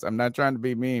offense. I'm not trying to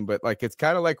be mean, but like, it's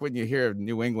kind of like when you hear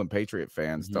New England Patriot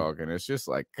fans talking, it's just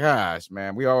like, gosh,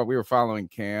 man, we were following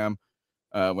Cam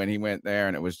when he went there,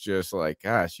 and it was just like,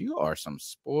 gosh, you are some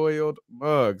spoiled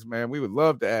mugs, man. We would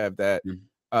love to have that.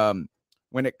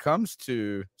 When it comes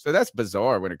to, so that's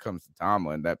bizarre when it comes to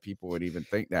Tomlin that people would even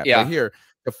think that. Yeah. But here,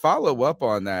 to follow up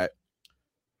on that,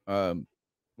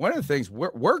 one of the things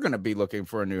we're going to be looking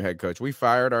for a new head coach. We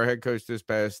fired our head coach this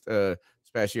past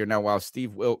year. Now, while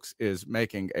Steve Wilkes is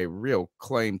making a real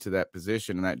claim to that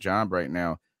position and that job right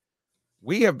now,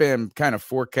 we have been kind of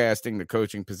forecasting the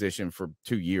coaching position for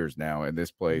 2 years now in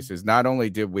this place. Is not only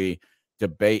did we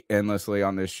debate endlessly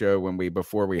on this show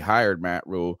before we hired Matt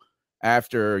Rule,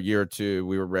 after a year or two,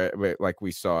 we were like,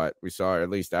 we saw it. At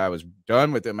least I was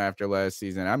done with him after last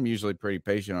season. I'm usually pretty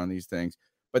patient on these things.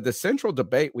 But the central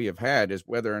debate we have had is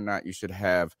whether or not you should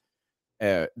have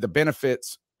the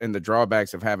benefits and the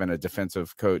drawbacks of having a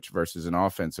defensive coach versus an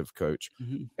offensive coach.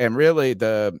 And really,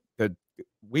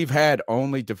 we've had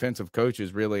only defensive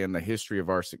coaches really in the history of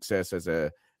our success as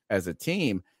a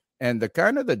team. And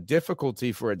the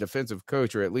difficulty for a defensive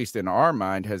coach, or at least in our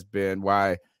mind, has been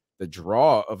why the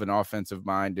draw of an offensive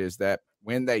mind is that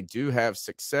when they do have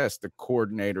success, the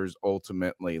coordinators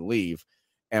ultimately leave.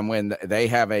 And when they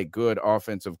have a good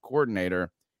offensive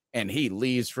coordinator and he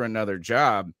leaves for another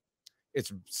job,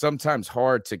 it's sometimes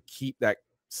hard to keep that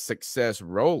success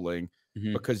rolling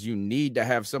because you need to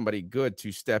have somebody good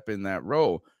to step in that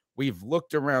role. We've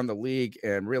looked around the league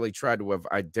and really tried to have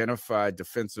identified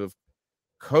defensive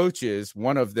coaches,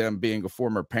 one of them being a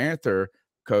former Panther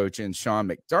coach in Sean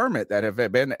McDermott, that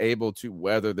have been able to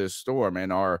weather this storm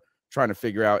and are trying to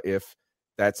figure out if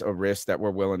that's a risk that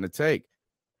we're willing to take.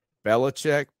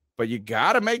 Belichick, but you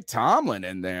got to make Tomlin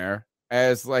in there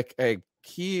as like a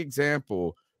key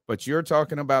example. But you're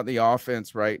talking about the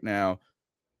offense right now.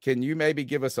 Can you maybe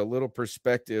give us a little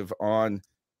perspective on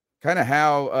kind of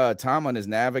how Tomlin is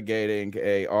navigating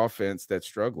a offense that's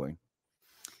struggling?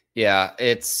 Yeah,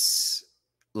 it's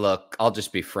Look, I'll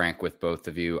just be frank with both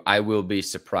of you. I will be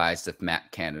surprised if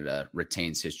Matt Canada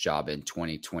retains his job in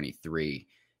 2023.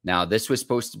 Now, this was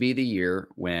supposed to be the year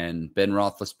when Ben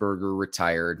Roethlisberger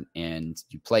retired, and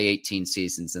you play 18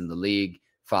 seasons in the league.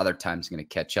 Father Time's going to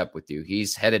catch up with you.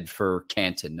 He's headed for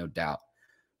Canton, no doubt.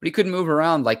 But he couldn't move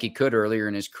around like he could earlier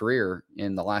in his career,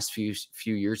 in the last few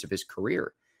years of his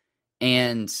career.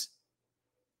 And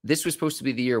this was supposed to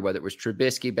be the year, whether it was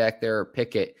Trubisky back there or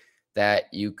Pickett,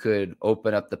 that you could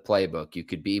open up the playbook. You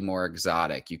could be more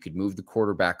exotic. You could move the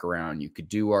quarterback around. You could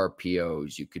do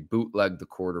RPOs. You could bootleg the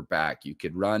quarterback. You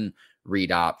could run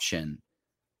read option.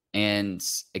 And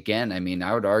again, I mean,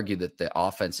 I would argue that the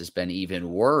offense has been even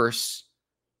worse.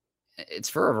 It's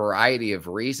for a variety of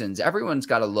reasons. Everyone's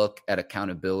got to look at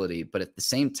accountability, but at the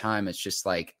same time, it's just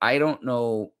like, I don't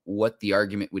know what the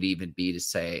argument would even be to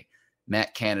say,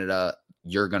 Matt Canada,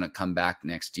 you're going to come back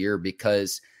next year,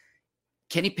 because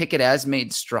Kenny Pickett has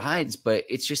made strides, but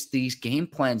it's just these game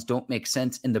plans don't make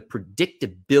sense, and the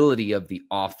predictability of the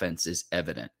offense is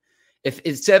evident. If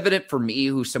it's evident for me,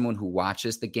 who's someone who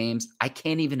watches the games, I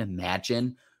can't even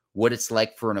imagine what it's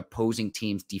like for an opposing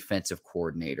team's defensive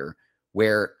coordinator,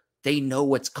 where they know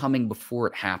what's coming before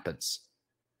it happens.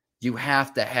 You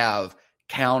have to have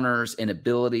counters and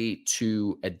ability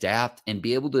to adapt and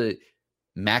be able to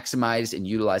maximize and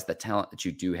utilize the talent that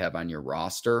you do have on your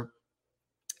roster.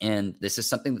 And this is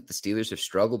something that the Steelers have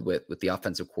struggled with the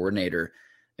offensive coordinator.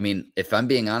 I mean, if I'm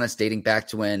being honest, dating back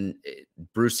to when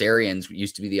Bruce Arians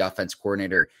used to be the offense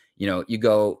coordinator, you know, you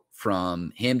go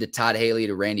from him to Todd Haley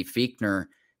to Randy Fichtner,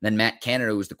 then Matt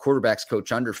Canada, who was the quarterback's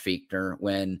coach under Fichtner,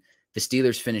 when the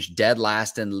Steelers finished dead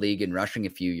last in the league in rushing a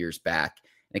few years back.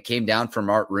 And it came down from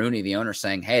Art Rooney, the owner,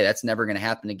 saying, hey, that's never going to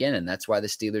happen again. And that's why the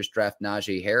Steelers draft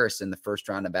Najee Harris in the first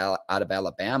round out of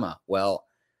Alabama. Well,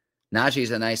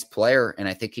 Najee's a nice player, and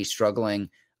I think he's struggling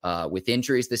with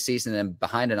injuries this season and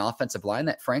behind an offensive line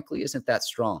that, frankly, isn't that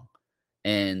strong.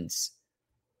 And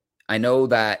I know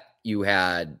that you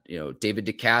had, David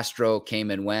DeCastro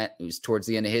came and went. It was towards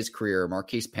the end of his career.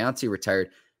 Marquise Pouncey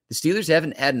retired. The Steelers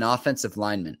haven't had an offensive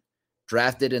lineman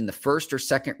drafted in the first or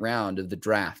second round of the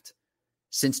draft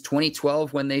since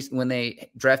 2012, when they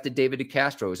drafted David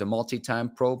DeCastro, who's a multi-time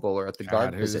Pro Bowler at the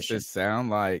guard position. Does this sound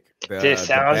like? This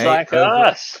sounds like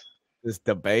us. This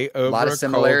debate over a lot of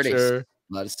similarities. Culture,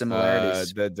 a lot of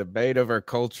similarities. The debate over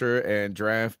culture and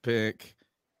draft pick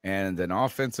and an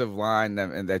offensive line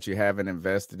that you haven't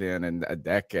invested in a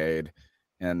decade,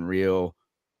 and real,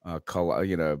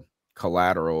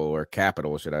 collateral or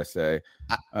capital, should I say.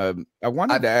 I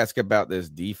wanted to ask about this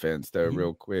defense, though,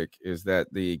 real quick, is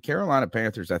that the Carolina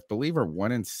Panthers, I Bleav, are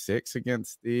 1-6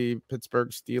 against the Pittsburgh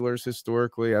Steelers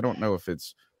historically. I don't know if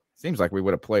seems like we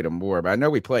would have played them more, but I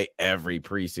know we play every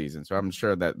preseason, so I'm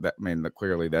sure that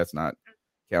clearly that's not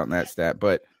counting that stat.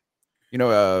 But,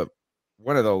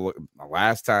 one of the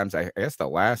last times, I guess the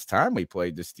last time we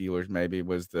played the Steelers maybe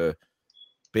was the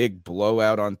big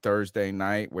blowout on Thursday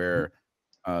night where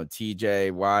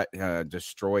TJ Watt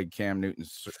destroyed Cam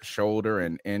Newton's shoulder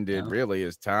and ended really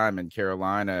his time in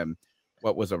Carolina. And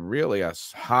what was a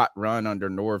hot run under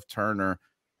Norv Turner.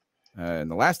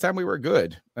 And the last time we were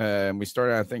good, and we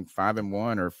started, I think,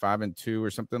 5-1 or 5-2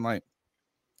 or something like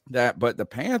that. But the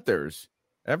Panthers,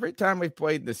 every time we've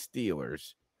played the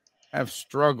Steelers, have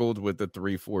struggled with the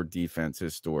 3-4 defense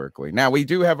historically. Now, we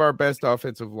do have our best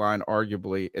offensive line,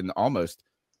 arguably, in almost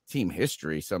team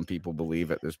history, some people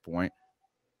Bleav at this point.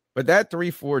 But that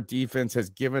 3-4 defense has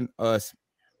given us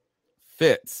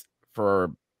fits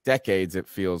for decades, it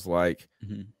feels like.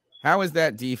 Mm-hmm. How is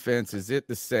that defense? Is it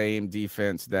the same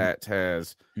defense that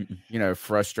has,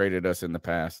 frustrated us in the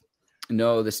past?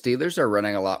 No, the Steelers are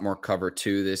running a lot more cover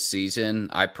 2 this season.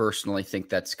 I personally think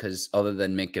that's because, other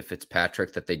than Minkah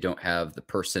Fitzpatrick, that they don't have the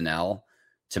personnel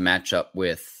to match up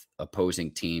with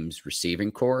opposing teams'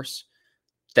 receiving course.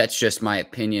 That's just my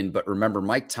opinion. But remember,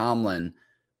 Mike Tomlin,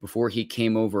 before he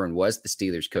came over and was the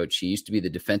Steelers coach, he used to be the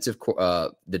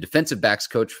defensive backs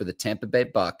coach for the Tampa Bay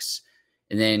Bucks.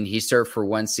 And then he served for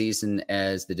one season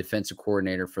as the defensive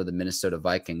coordinator for the Minnesota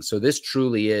Vikings. So this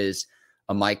truly is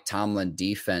a Mike Tomlin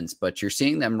defense, but you're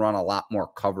seeing them run a lot more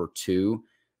cover 2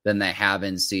 than they have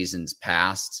in seasons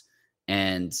past.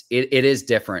 And it is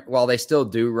different. While they still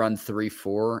do run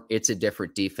 3-4, it's a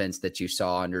different defense that you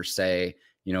saw under, say,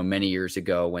 many years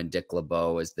ago when Dick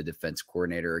LeBeau was the defense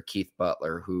coordinator, or Keith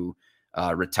Butler, who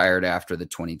retired after the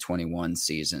 2021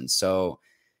 season. So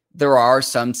there are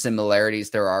some similarities,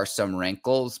 there are some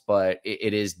wrinkles, but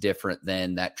it is different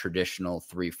than that traditional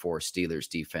 3-4 Steelers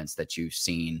defense that you've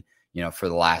seen, for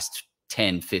the last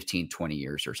 10, 15, 20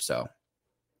 years or so.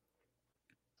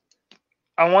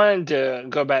 I wanted to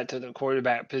go back to the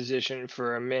quarterback position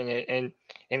for a minute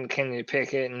and Kenny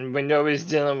Pickett, and we know he's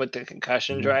dealing with the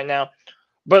concussions right now.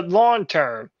 But long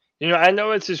term, I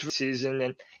know it's his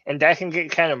season, and that can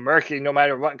get kind of murky no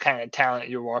matter what kind of talent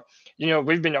you are.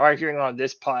 We've been arguing on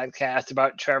this podcast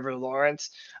about Trevor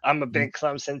Lawrence. I'm a big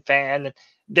Clemson fan, and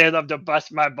they love to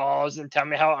bust my balls and tell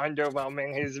me how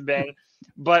underwhelming he's been.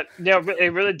 But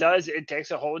it really does. It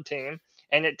takes a whole team,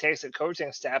 and it takes a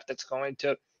coaching staff that's going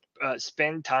to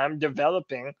spend time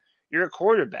developing your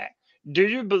quarterback. Do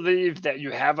you Bleav that you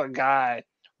have a guy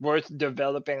worth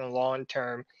developing long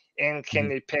term in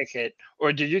Kenny Pickett,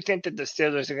 or do you think that the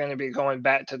Steelers are going to be going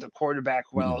back to the quarterback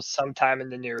well sometime in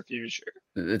the near future?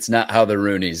 It's not how the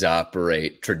Rooneys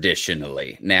operate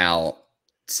traditionally. Now,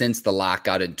 since the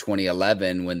lockout in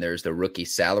 2011, when there's the rookie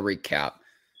salary cap,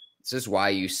 this is why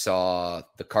you saw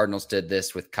the Cardinals did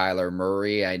this with Kyler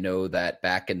Murray. I know that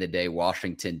back in the day,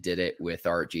 Washington did it with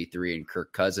RG3 and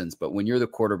Kirk Cousins. But when you're the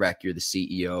quarterback, you're the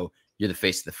CEO, you're the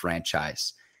face of the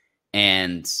franchise.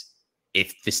 And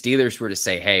if the Steelers were to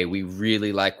say, hey, we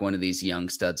really like one of these young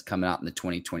studs coming out in the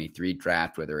 2023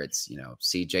 draft, whether it's,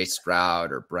 CJ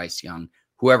Stroud or Bryce Young,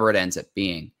 whoever it ends up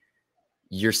being,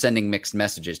 you're sending mixed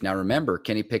messages. Now, remember,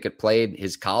 Kenny Pickett played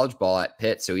his college ball at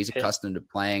Pitt, so he's accustomed to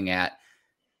playing at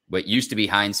what used to be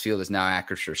Heinz Field is now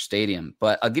Acrisure Stadium.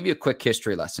 But I'll give you a quick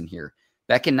history lesson here.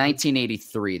 Back in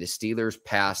 1983, the Steelers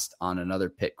passed on another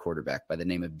Pitt quarterback by the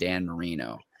name of Dan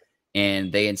Marino. And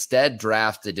they instead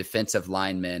draft a defensive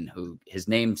lineman who his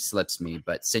name slips me,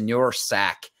 but Senor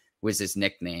Sack was his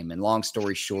nickname. And long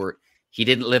story short, he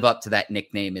didn't live up to that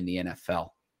nickname in the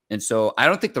NFL. And so I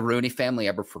don't think the Rooney family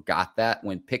ever forgot that.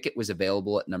 When Pickett was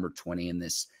available at number 20 in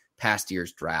this past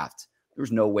year's draft, there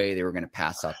was no way they were going to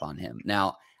pass up on him.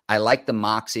 Now, I like the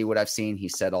moxie, what I've seen. He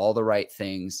said all the right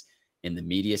things in the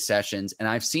media sessions, and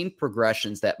I've seen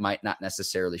progressions that might not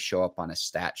necessarily show up on a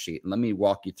stat sheet. And let me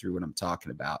walk you through what I'm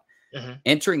talking about.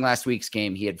 Entering last week's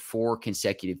game, he had 4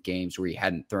 consecutive games where he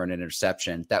hadn't thrown an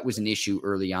interception. That was an issue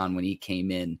early on when he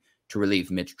came in to relieve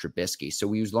Mitch Trubisky.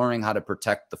 So he was learning how to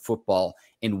protect the football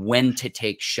and when to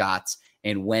take shots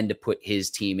and when to put his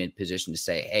team in position to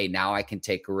say, hey, now I can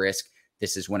take a risk.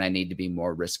 This is when I need to be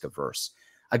more risk averse.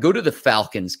 I go to the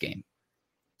Falcons game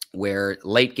where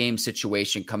late game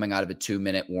situation coming out of a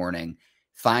 2-minute warning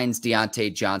finds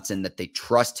Deontay Johnson that they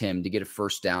trust him to get a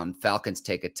first down. Falcons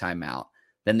take a timeout.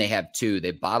 Then they have 2. They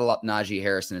bottle up Najee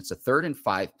Harris, and it's a 3rd and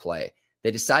 5 play.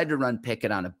 They decide to run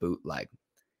Pickett on a bootleg.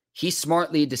 He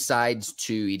smartly decides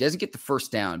he doesn't get the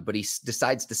first down, but he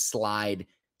decides to slide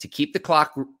to keep the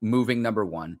clock moving, number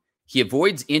 1. He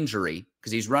avoids injury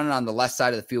because he's running on the left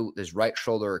side of the field with his right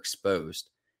shoulder exposed.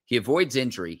 He avoids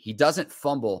injury. He doesn't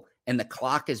fumble, and the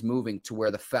clock is moving to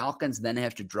where the Falcons then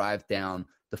have to drive down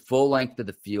the full length of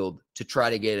the field to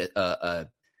try to get a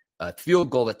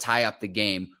field goal to tie up the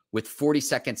game with 40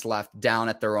 seconds left down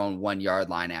at their own 1-yard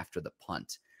line after the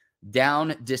punt.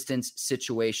 Down distance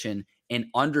situation and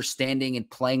understanding and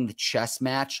playing the chess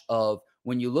match of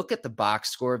when you look at the box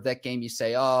score of that game, you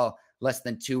say, oh, less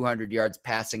than 200 yards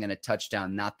passing and a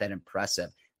touchdown, not that impressive.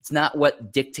 It's not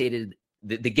what dictated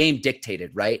the game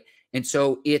dictated, right? And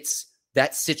so it's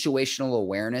that situational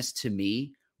awareness to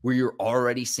me where you're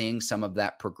already seeing some of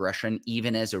that progression,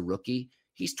 even as a rookie.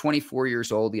 He's 24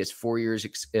 years old. He has 4 years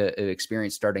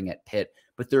experience starting at Pitt,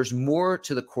 but there's more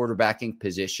to the quarterbacking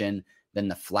position than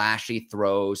the flashy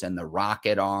throws and the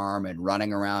rocket arm and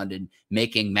running around and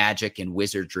making magic and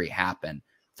wizardry happen.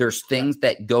 There's things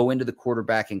that go into the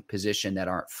quarterbacking position that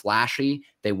aren't flashy.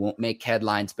 They won't make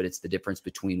headlines, but it's the difference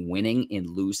between winning and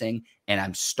losing. And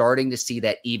I'm starting to see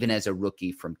that even as a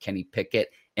rookie from Kenny Pickett,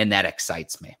 and that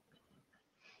excites me.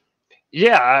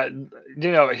 Yeah,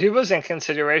 he was in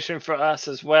consideration for us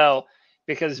as well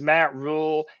because Matt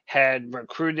Rule had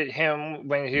recruited him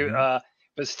when he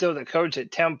was still the coach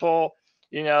at Temple.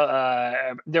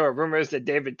 There were rumors that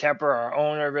David Tepper, our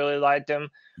owner, really liked him,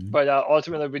 but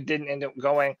ultimately we didn't end up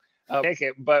going make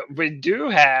it. But we do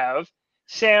have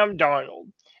Sam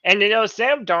Darnold, and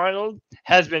Sam Darnold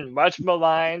has been much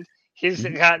maligned. He's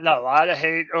gotten a lot of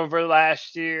hate over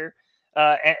last year,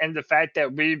 and the fact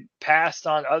that we passed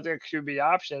on other QB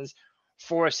options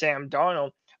for Sam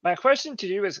Darnold. My question to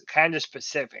you is kind of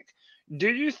specific. Do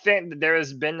you think that there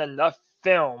has been enough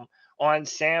film on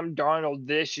Sam Darnold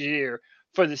this year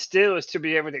for the Steelers to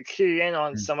be able to key in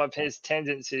on some of his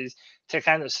tendencies to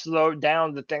kind of slow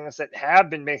down the things that have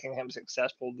been making him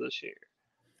successful this year?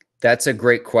 That's a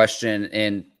great question.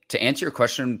 And to answer your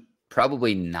question,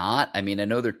 probably not. I mean, I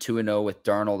know they're 2-0 with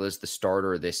Darnold as the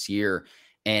starter this year.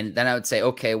 And then I would say,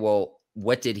 okay, well,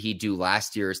 what did he do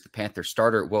last year as the Panther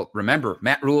starter? Well, remember,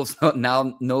 Matt Rule's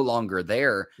now no longer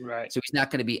there. Right. So he's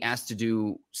not going to be asked to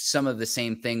do some of the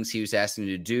same things he was asking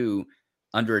to do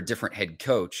under a different head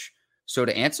coach. So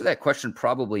to answer that question,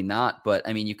 probably not. But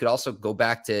I mean, you could also go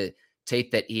back to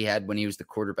tape that he had when he was the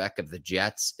quarterback of the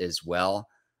Jets as well.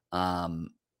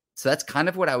 So that's kind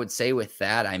of what I would say with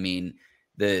that. I mean,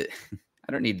 I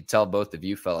don't need to tell both of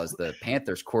you fellas, the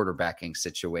Panthers quarterbacking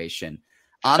situation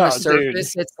on the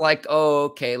surface, it's like, oh,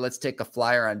 okay, let's take a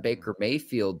flyer on Baker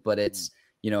Mayfield, but it's,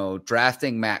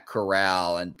 drafting Matt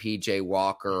Corral and PJ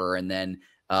Walker, and then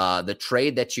the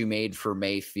trade that you made for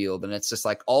Mayfield. And it's just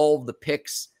like all the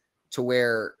picks to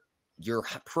where you're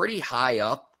pretty high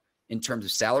up in terms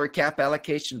of salary cap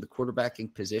allocation to the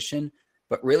quarterbacking position.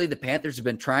 But really, the Panthers have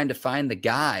been trying to find the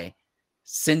guy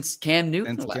since Cam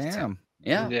Newton left him.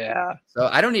 Yeah. So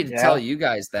I don't need to tell you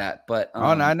guys that, but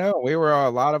and I know a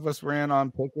lot of us ran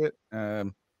on Pickett.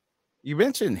 You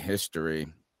mentioned history,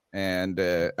 and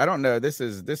I don't know. This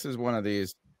is one of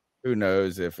these. Who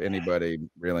knows if anybody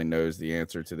really knows the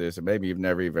answer to this, and maybe you've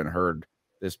never even heard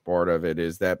this part of it.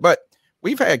 Is that? But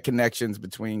we've had connections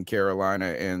between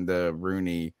Carolina and the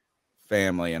Rooney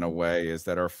family in a way. Is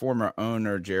that our former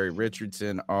owner Jerry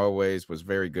Richardson always was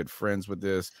very good friends with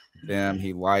them.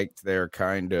 He liked their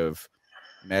kind of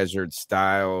measured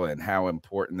style and how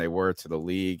important they were to the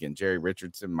league. And Jerry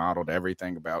Richardson modeled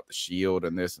everything about the shield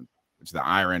and this, which the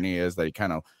irony is they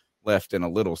kind of left in a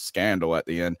little scandal at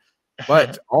the end.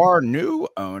 But our new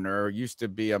owner used to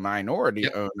be a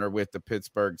minority owner with the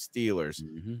Pittsburgh Steelers.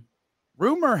 Mm-hmm.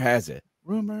 Rumor has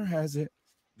it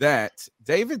that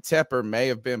David Tepper may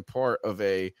have been part of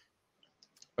a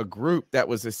group that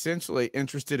was essentially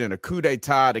interested in a coup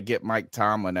d'etat to get Mike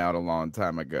Tomlin out a long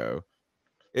time ago.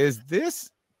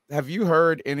 Have you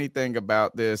heard anything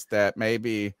about this? That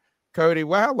maybe, Cody,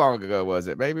 well, how long ago was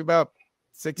it? Maybe about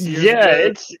 6 years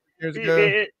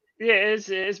ago?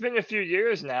 It's been a few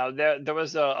years now. There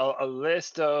was a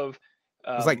list of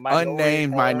it's like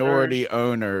unnamed minority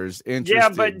owners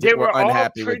interested, but they were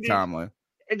unhappy with Tomlin.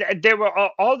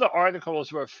 All the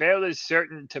articles were fairly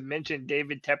certain to mention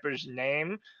David Tepper's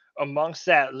name amongst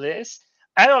that list.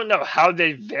 I don't know how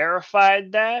they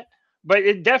verified that, but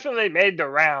it definitely made the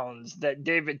rounds that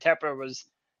David Tepper was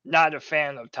not a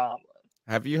fan of Tomlin.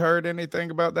 Have you heard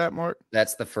anything about that, Mark?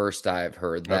 That's the first I've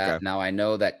heard that. Okay. Now, I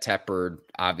know that Tepper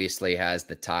obviously has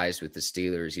the ties with the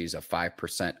Steelers. He's a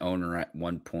 5% owner at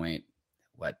one point,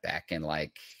 back in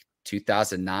like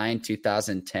 2009,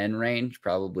 2010 range,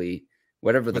 probably,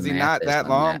 whatever the math is. Was he not that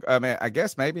long? I mean, I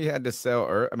guess maybe he had to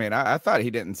sell. I mean, I thought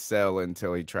he didn't sell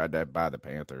until he tried to buy the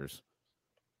Panthers.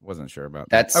 Wasn't sure about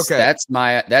that.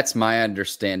 That's my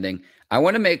understanding. I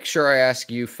want to make sure I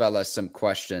ask you fellas some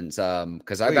questions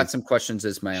because I've got some questions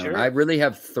as my own. I really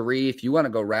have 3. If you want to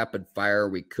go rapid fire,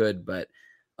 we could. But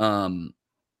do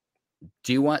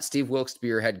you want Steve Wilks to be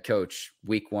your head coach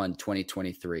week 1,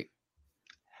 2023?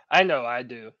 I know I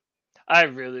do. I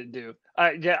really do.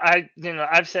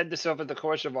 I've said this over the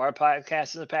course of our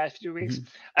podcast in the past few weeks. Mm-hmm.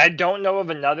 I don't know of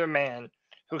another man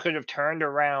who could have turned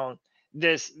around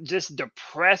this just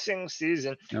depressing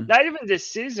season. Not even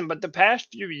this season, but the past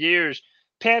few years,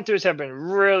 Panthers have been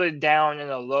really down in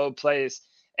a low place.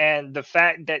 And the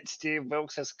fact that Steve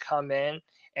Wilks has come in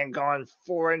and gone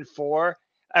 4-4,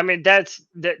 I mean,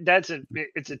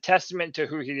 it's a testament to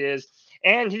who he is.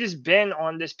 And he's been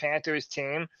on this Panthers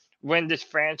team when this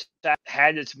franchise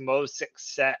had its most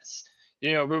success.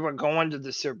 We were going to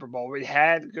the Super Bowl. We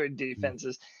had good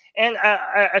defenses. And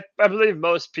I believe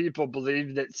most people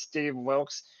believe that Steve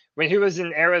Wilks, when he was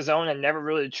in Arizona, never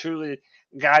really truly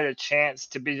got a chance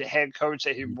to be the head coach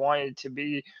that he wanted to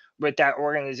be with that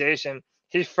organization.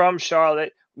 He's from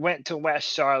Charlotte, went to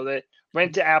West Charlotte,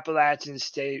 went to Appalachian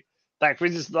State. Like, we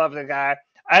just love the guy.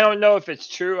 I don't know if it's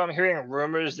true. I'm hearing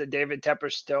rumors that David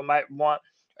Tepper still might want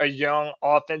a young,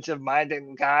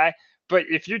 offensive-minded guy. But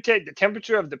if you take the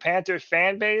temperature of the Panthers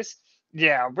fan base,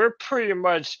 yeah, we're pretty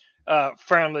much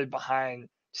firmly behind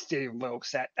Steve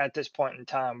Wilks at this point in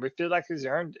time. We feel like he's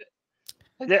earned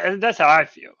it. That's how I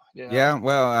feel. Yeah,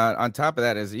 well, on top of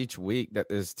that, as each week that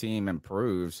this team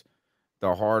improves,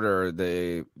 the harder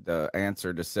the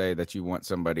answer to say that you want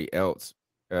somebody else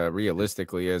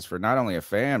realistically is for not only a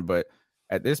fan, but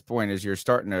at this point, as you're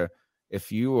starting to,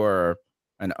 if you are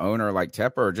an owner like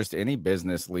Tepper or just any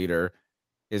business leader,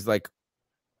 is like,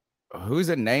 who's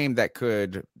a name that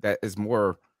is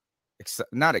more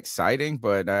not exciting,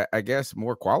 but I guess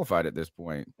more qualified at this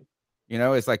point.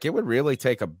 It's like it would really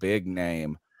take a big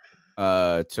name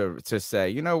to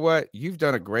say, you know what, you've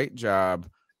done a great job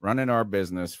running our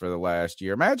business for the last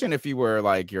year. Imagine if you were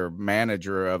like your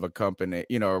manager of a company,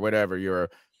 you know, or whatever, you're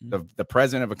the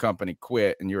president of a company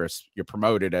quit and you're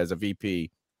promoted as a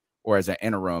VP or as an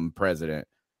interim president.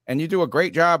 And you do a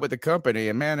great job with the company.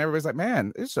 And man, everybody's like,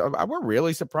 man, we're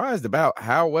really surprised about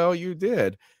how well you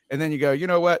did. And then you go, you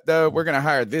know what, though, we're going to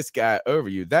hire this guy over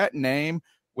you. That name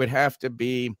would have to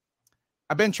be,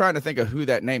 I've been trying to think of who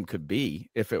that name could be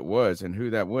if it was and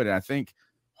who that would. And I think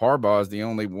Harbaugh is the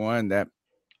only one that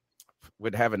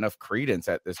would have enough credence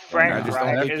at this point. Frank I just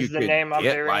don't think is you the could name I'm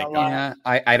get hearing like a lot. Yeah,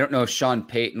 I don't know if Sean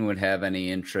Payton would have any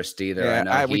interest either. Yeah,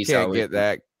 I know we can't get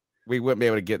that. We wouldn't be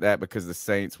able to get that because the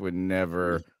Saints would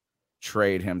never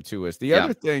trade him to us. The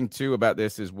other thing too about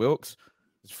this is Wilks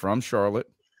is from Charlotte,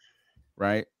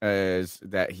 right? Is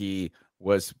that he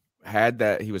was part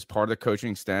of the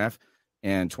coaching staff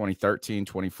in 2013,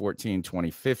 2014,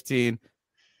 2015.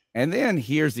 And then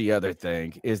here's the other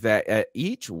thing is that at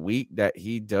each week that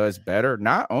he does better,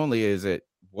 not only is it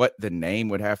what the name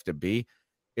would have to be,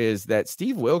 is that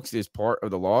Steve Wilks is part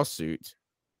of the lawsuit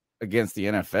against the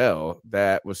NFL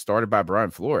that was started by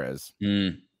Brian Flores.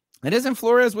 And isn't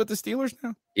Flores with the Steelers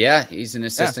now? Yeah, he's an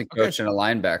assistant coach and a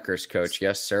linebackers coach.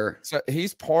 Yes, sir. So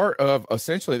he's part of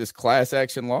essentially this class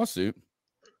action lawsuit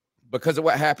because of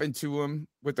what happened to him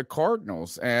with the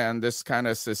Cardinals and this kind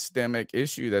of systemic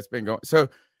issue that's been going. So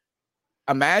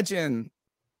imagine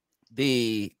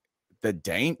the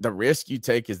risk you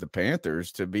take as the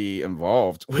Panthers to be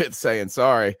involved with saying,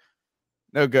 sorry,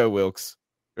 no go Wilks.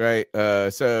 Right.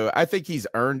 So I think he's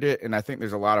earned it. And I think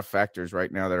there's a lot of factors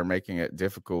right now that are making it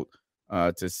difficult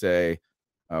to say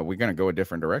we're going to go a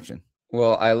different direction.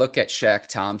 Well, I look at Shaq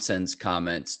Thompson's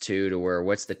comments too, to where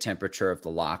what's the temperature of the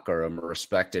locker room? A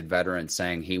respected veteran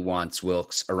saying he wants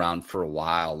Wilks around for a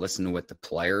while. Listen to what the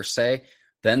players say.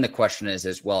 Then the question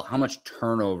is, well, how much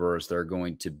turnover is there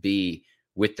going to be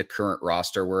with the current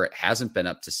roster where it hasn't been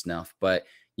up to snuff, but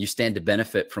you stand to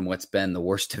benefit from what's been the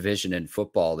worst division in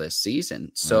football this season.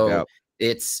 So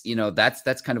it's,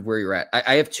 that's kind of where you're at.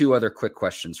 I have two other quick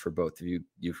questions for both of you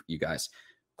guys.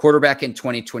 Quarterback in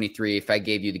 2023, if I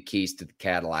gave you the keys to the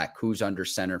Cadillac, who's under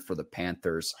center for the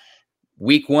Panthers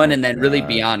week one and then really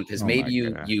beyond? Because maybe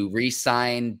you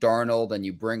re-sign Darnold and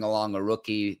you bring along a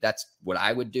rookie. That's what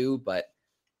I would do, but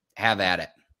have at it.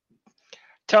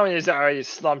 Tony's already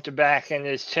slumped back in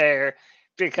his chair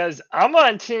because I'm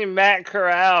on team Matt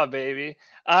Corral, baby.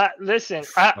 Listen,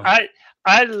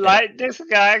 I like this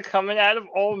guy coming out of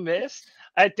Ole Miss.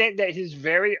 I think that he's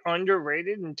very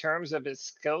underrated in terms of his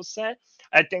skill set.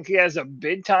 I think he has a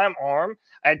big-time arm.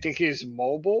 I think he's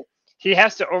mobile. He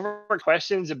has to overcome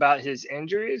questions about his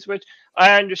injuries, which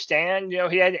I understand.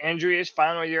 He had an injury his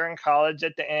final year in college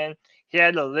at the end. He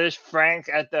had a Liz Frank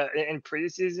in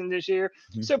preseason this year.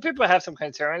 Mm-hmm. So people have some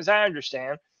concerns. I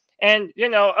understand. And,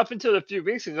 up until a few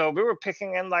weeks ago, we were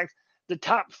picking in like the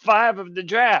top 5 of the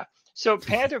draft. So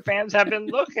Panther fans have been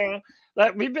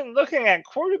we've been looking at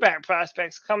quarterback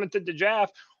prospects coming to the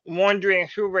draft, wondering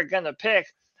who we're going to pick.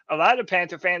 A lot of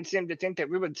Panther fans seem to think that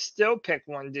we would still pick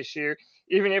one this year,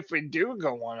 even if we do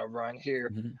go on a run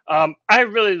here. Mm-hmm. I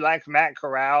really like Matt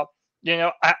Corral.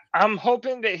 I'm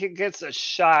hoping that he gets a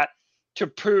shot to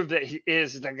prove that he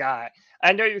is the guy.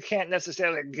 I know you can't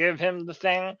necessarily give him the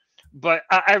thing, but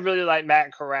I really like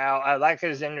Matt Corral. I like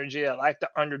his energy. I like the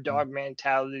underdog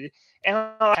mentality and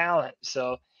talent.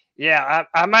 So, yeah,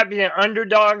 I might be an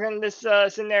underdog in this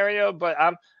scenario, but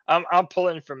I'm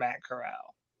pulling for Matt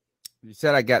Corral. You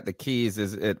said I got the keys.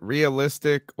 Is it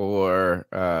realistic or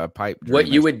pipe dream? What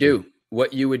you would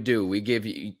do. We give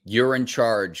you're in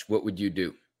charge. What would you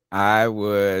do? I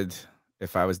would,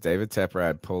 if I was David Tepper,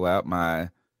 I'd pull out my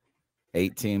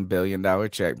 $18 billion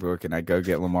checkbook and I'd go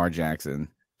get Lamar Jackson.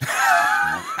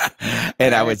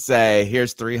 And I would say,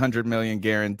 here's $300 million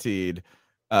guaranteed.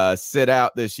 Sit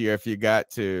out this year if you got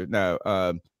to.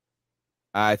 No,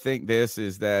 I think this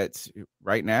is that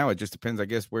right now. It just depends, I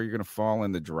guess, where you're going to fall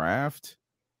in the draft.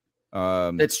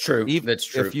 That's true. That's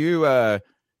true. If you,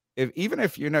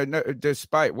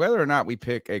 despite whether or not we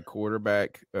pick a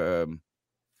quarterback,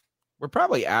 we're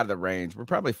probably out of the range. We're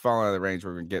probably falling out of the range.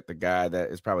 We're going to get the guy that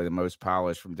is probably the most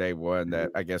polished from day one. That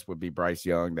I guess would be Bryce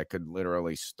Young. That could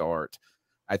literally start.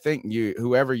 I think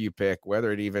whoever you pick,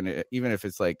 whether it even if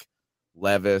it's like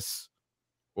Levis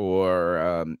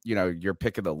or your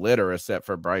pick of the litter, except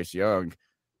for Bryce Young,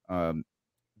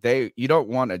 you don't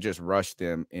want to just rush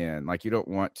them in. Like you don't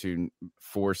want to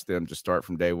force them to start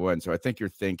from day one. So I think you're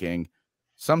thinking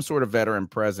some sort of veteran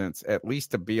presence, at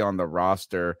least to be on the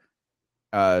roster.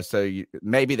 So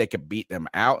maybe they could beat them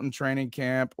out in training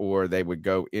camp, or they would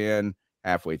go in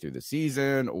halfway through the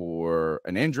season or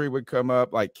an injury would come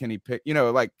up, like Kenny Pickett,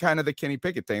 like kind of the Kenny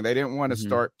Pickett thing. They didn't want to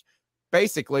start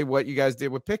basically what you guys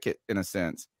did with Pickett in a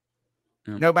sense.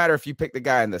 No matter if you pick the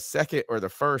guy in the second or the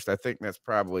first, I think that's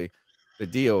probably the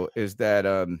deal is that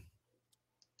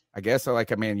I guess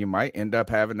you might end up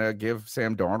having to give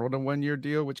Sam Darnold a 1-year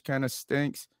deal, which kind of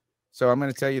stinks. So I'm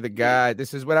going to tell you the guy,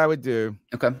 this is what I would do.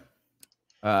 Okay.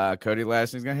 Cody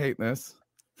Lashley's going to hate this,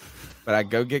 but I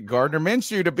go get Gardner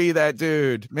Minshew to be that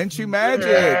dude. Minshew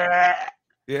magic.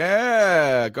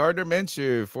 Yeah. Gardner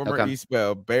Minshew, former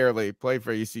Eastwell, barely played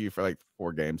for ECU for like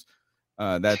 4 games.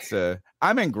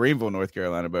 I'm in Greenville, North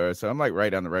Carolina, bro. So I'm like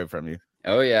right down the road from you.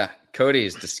 Oh yeah, Cody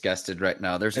is disgusted right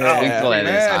now. There's a twinkle in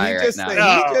his eye right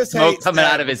now. He just smoke hates coming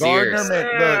out of his ears.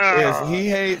 He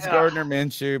hates Gardner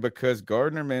Minshew because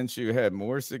Gardner Minshew had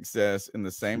more success in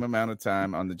the same amount of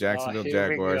time on the Jacksonville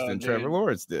Jaguars than Trevor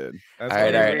Lawrence did. All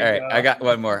right. I got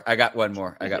one more.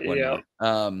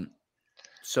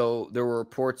 So there were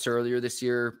reports earlier this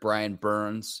year, Brian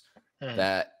Burns,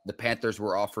 that the Panthers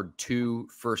were offered 2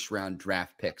 first-round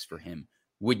draft picks for him.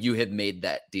 Would you have made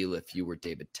that deal if you were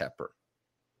David Tepper?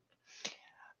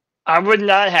 I would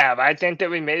not have. I think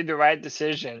that we made the right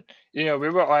decision. We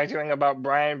were arguing about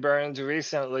Brian Burns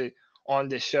recently on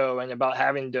the show and about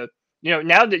having to,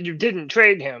 now that you didn't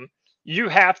trade him, you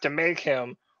have to make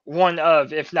him one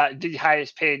of, if not the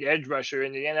highest paid edge rusher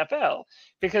in the NFL,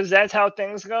 because that's how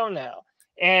things go now.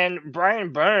 And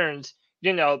Brian Burns,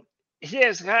 he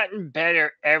has gotten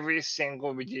better every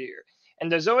single year.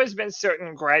 And there's always been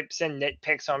certain gripes and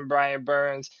nitpicks on Brian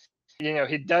Burns.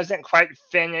 He doesn't quite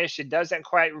finish. He doesn't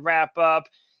quite wrap up.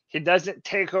 He doesn't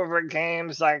take over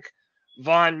games like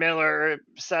Von Miller,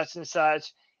 such and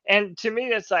such. And to me,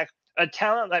 it's like a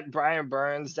talent like Brian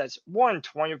Burns that's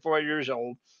 24 years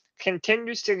old,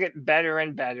 continues to get better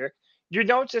and better. You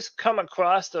don't just come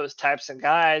across those types of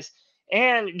guys.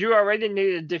 And you already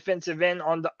need a defensive end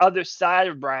on the other side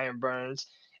of Brian Burns.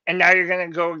 And now you're going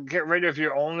to go get rid of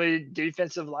your only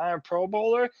defensive line Pro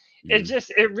Bowler.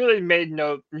 It really made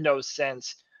no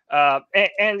sense.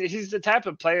 And he's the type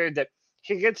of player that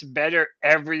he gets better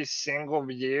every single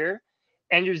year.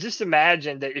 And you just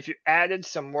imagine that if you added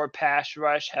some more pass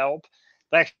rush help,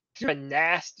 like a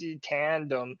nasty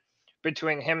tandem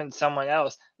between him and someone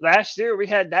else. Last year we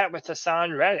had that with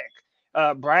Hassan Reddick.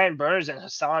 Brian Burns and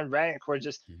Hassan Reddick were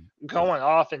just going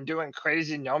off and doing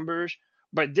crazy numbers.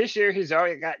 But this year he's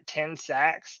already got 10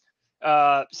 sacks.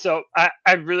 So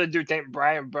I really do think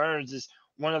Brian Burns is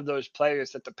one of those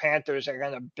players that the Panthers are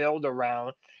going to build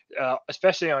around,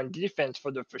 especially on defense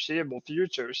for the foreseeable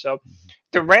future. So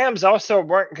the Rams also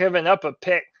weren't giving up a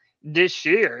pick this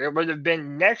year. It would have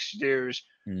been next year's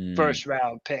first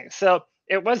round pick. So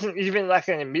it wasn't even like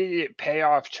an immediate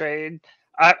payoff trade.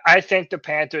 I think the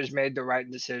Panthers made the right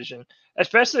decision,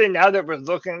 especially now that we're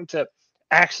looking to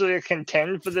actually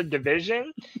contend for the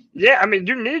division. Yeah, I mean,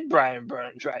 you need Brian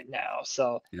Burns right now.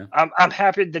 So I'm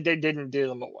happy that they didn't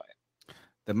deal him away.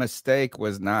 The mistake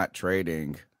was not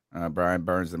trading Brian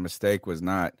Burns. The mistake was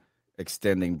not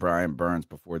extending Brian Burns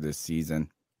before this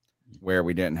season, where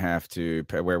we didn't have to,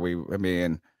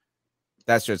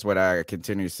 that's just what I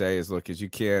continue to say is, look, is you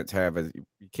can't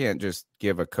just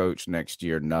give a coach next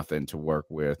year nothing to work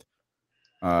with.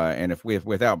 And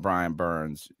without Brian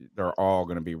Burns, they're all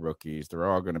going to be rookies. They're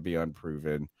all going to be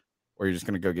unproven, or you're just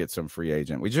going to go get some free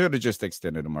agent. We should have just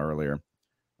extended them earlier.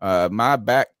 My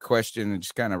back question, and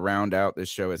just kind of round out this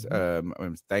show, is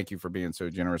thank you for being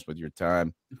so generous with your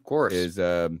time. Of course. Is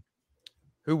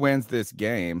who wins this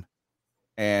game?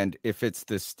 And if it's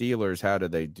the Steelers, how do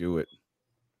they do it?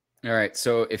 All right.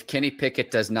 So if Kenny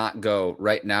Pickett does not go,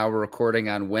 right now we're recording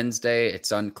on Wednesday.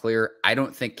 It's unclear. I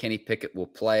don't think Kenny Pickett will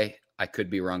play. I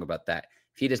could be wrong about that.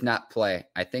 If he does not play,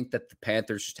 I think that the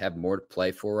Panthers just have more to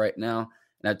play for right now.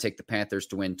 And I'd take the Panthers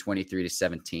to win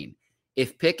 23-17.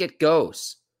 If Pickett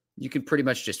goes, you can pretty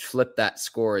much just flip that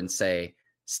score and say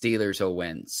Steelers will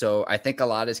win. So I think a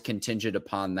lot is contingent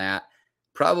upon that.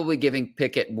 Probably giving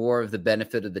Pickett more of the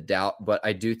benefit of the doubt, but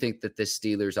I do think that this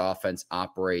Steelers offense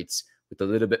operates with a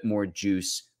little bit more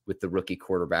juice with the rookie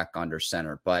quarterback under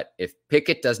center. But if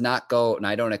Pickett does not go, and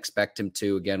I don't expect him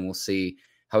to, again, we'll see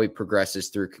how he progresses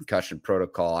through concussion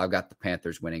protocol. I've got the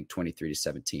Panthers winning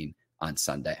 23-17 on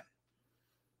Sunday.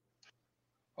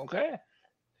 Okay.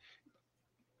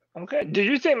 Do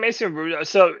you think Mason Rudolph?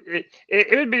 So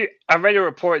it would be, I read a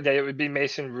report that it would be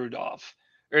Mason Rudolph,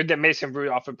 or that Mason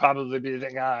Rudolph would probably be the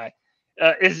guy.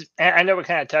 I know we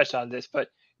kind of touched on this, but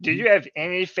do you have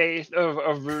any faith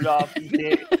of Rudolph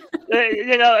being,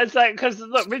 it's like, because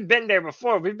look, we've been there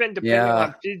before. We've been depending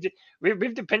on PJ.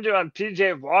 We've depended on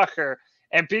PJ Walker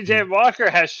And PJ Walker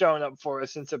has shown up for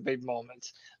us in some big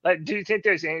moments. Like, do you think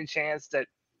there's any chance that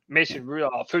Mason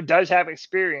Rudolph, who does have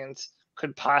experience,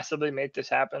 could possibly make this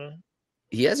happen?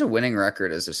 He has a winning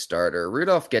record as a starter.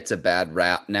 Rudolph gets a bad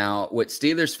rap. Now, what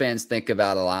Steelers fans think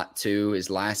about a lot, too, is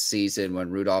last season when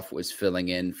Rudolph was filling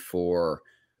in for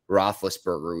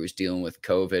Roethlisberger, who was dealing with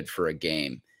COVID for a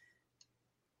game.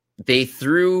 They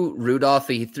threw Rudolph,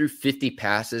 he threw 50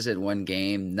 passes in one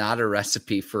game, not a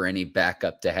recipe for any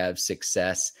backup to have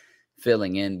success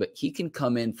filling in, but he can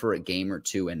come in for a game or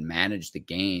two and manage the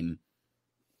game.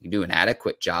 You do an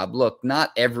adequate job. Look,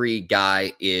 not every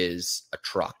guy is a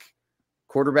truck.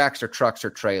 Quarterbacks are trucks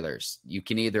or trailers. You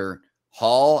can either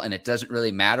haul and it doesn't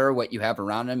really matter what you have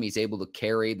around him. He's able to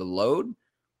carry the load,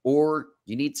 or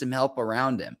you need some help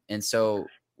around him. And so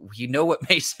you know what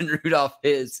Mason Rudolph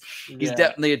is. He's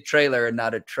definitely a trailer and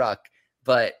not a truck,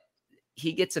 but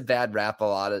he gets a bad rap a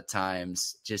lot of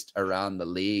times just around the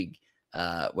league,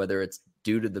 whether it's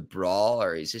due to the brawl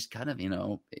or he's just kind of,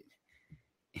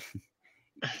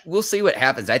 we'll see what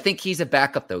happens. I think he's a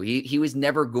backup, though. He was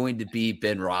never going to be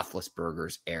Ben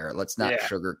Roethlisberger's heir. Let's not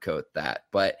sugarcoat that.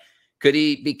 But could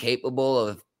he be capable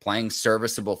of playing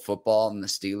serviceable football and the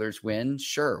Steelers win?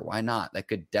 Sure, why not? That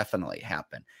could definitely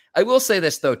happen. I will say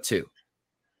this, though, too.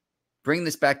 Bring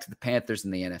this back to the Panthers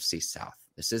in the NFC South.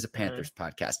 This is a Panthers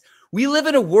podcast. We live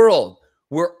in a world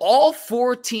where all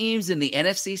 4 teams in the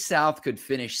NFC South could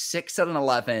finish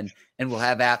 6-11 and we'll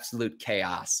have absolute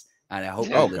chaos. And I hope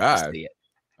we live to see it.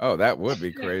 Oh, that would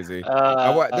be crazy.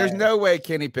 There's no way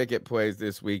Kenny Pickett plays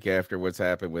this week after what's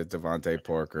happened with Devontae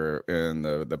Parker and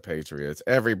the Patriots.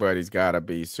 Everybody's got to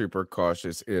be super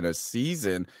cautious in a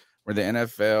season where the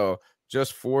NFL,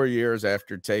 just 4 years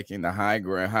after taking the high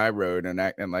road and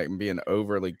acting like and being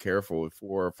overly careful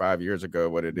 4 or 5 years ago,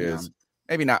 what it is,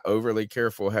 maybe not overly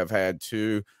careful, have had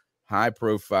 2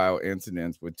 high-profile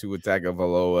incidents with Tua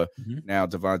Tagovailoa, now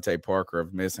Devontae Parker,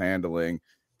 of mishandling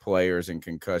players and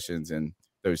concussions, and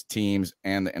those teams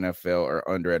and the NFL are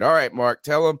under it. All right, Mark,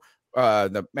 tell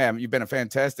them, man, you've been a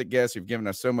fantastic guest. You've given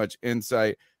us so much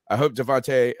insight. I hope I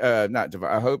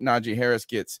hope Najee Harris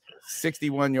gets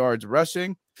 61 yards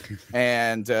rushing,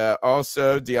 and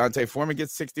also Deontay Foreman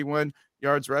gets 61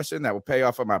 yards rushing. That will pay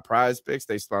off on my prize picks.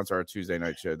 They sponsor our Tuesday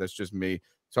night show. That's just me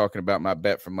talking about my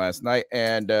bet from last night.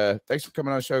 And thanks for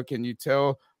coming on the show. Can you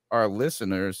tell our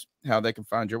listeners how they can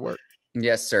find your work?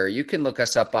 Yes, sir. You can look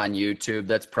us up on YouTube.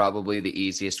 That's probably the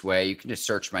easiest way. You can just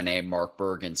search my name, Mark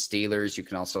Bergin Steelers. You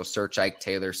can also search Ike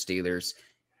Taylor Steelers,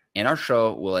 and our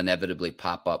show will inevitably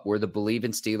pop up. We're the Bleav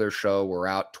in Steelers show. We're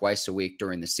out twice a week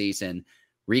during the season,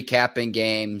 recapping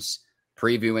games,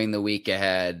 previewing the week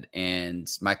ahead. And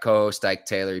my co-host, Ike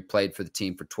Taylor, he played for the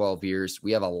team for 12 years.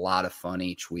 We have a lot of fun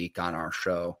each week on our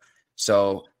show.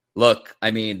 So look,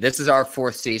 I mean, this is our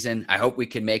 4th season. I hope we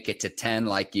can make it to 10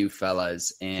 like you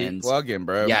fellas. And keep plugging,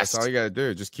 bro. Yes. That's all you got to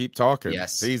do. Just keep talking.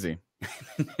 Yes. It's easy.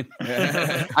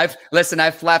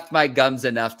 I've flapped my gums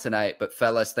enough tonight, but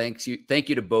fellas, thank you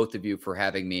to both of you for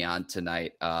having me on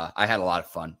tonight. I had a lot of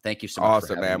fun. Thank you so much.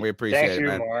 Awesome, man. Me. We appreciate Thank it, you,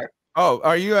 man. Mark. Oh,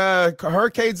 are you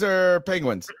Hurricanes or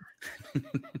Penguins?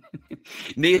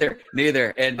 Neither.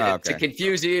 And okay. To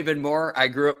confuse you even more, I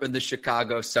grew up in the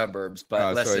Chicago suburbs.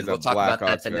 But listen, we'll talk about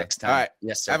that the next time. All right.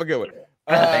 Yes, sir. Have a good one.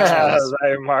 Thanks, fellas.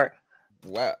 Bye, Mark.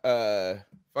 Wow,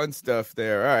 fun stuff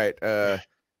there. All right.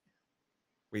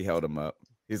 We held him up.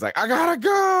 He's like, I gotta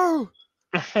go.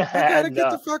 I gotta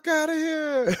get the fuck out of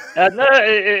here. No,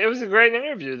 it was a great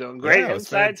interview, though. Great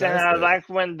insights, and I like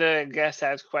when the guest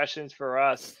has questions for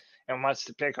us and wants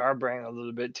to pick our brain a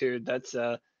little bit too.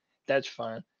 That's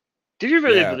fun. Do you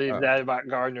really believe that about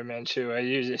Gardner Minshew? Or are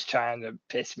you just trying to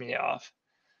piss me off?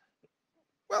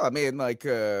 Well, I mean, like,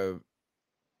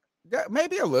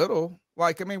 maybe a little.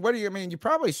 Like, I mean, what do you mean? You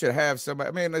probably should have somebody.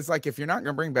 I mean, it's like if you're not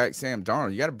going to bring back Sam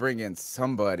Darnold, you got to bring in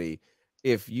somebody.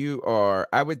 If you are,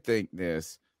 I would think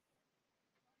this.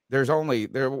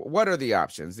 What are the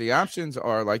options? The options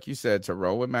are, like you said, to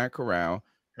roll with Matt Corral,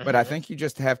 but I think you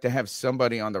just have to have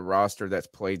somebody on the roster that's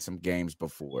played some games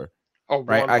before. Oh,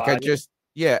 right. I could just,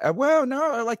 well,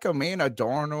 no, like a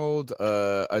Darnold,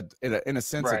 in a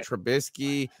sense, a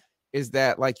Trubisky. Is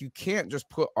that like you can't just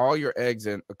put all your eggs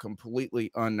in a completely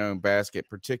unknown basket,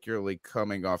 particularly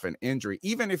coming off an injury,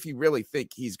 even if you really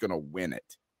think he's going to win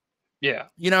it. Yeah.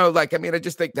 Like, I mean, I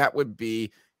just think that would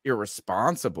be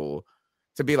irresponsible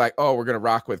to be like, oh, we're going to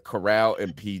rock with Corral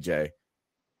and PJ.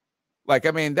 Like,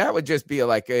 I mean, that would just be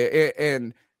like,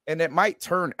 and it might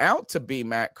turn out to be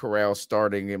Matt Corral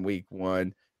starting in week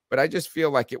 1, but I just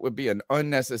feel like it would be an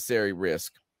unnecessary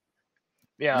risk.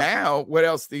 Yeah. Now, what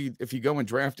else? If you go and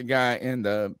draft a guy in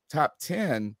the top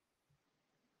 10,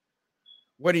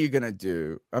 what are you going to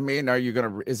do? I mean,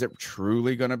 is it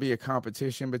truly going to be a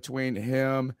competition between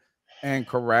him and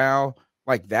Corral?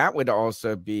 Like, that would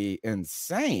also be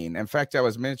insane. In fact, I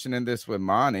was mentioning this with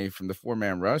Monty from the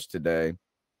 4-Man Rush today.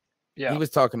 Yeah. He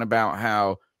was talking about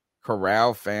how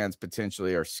Corral fans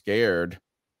potentially are scared.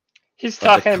 He's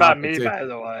talking about me, by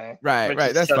the way. Right.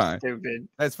 That's so fine. Stupid.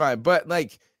 That's fine. But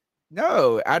like,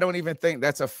 no, I don't even think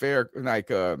that's a fair,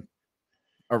 like, a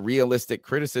realistic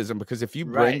criticism, because if you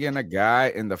bring in a guy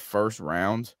in the first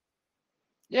round,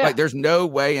 like, there's no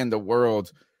way in the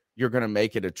world you're going to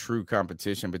make it a true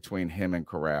competition between him and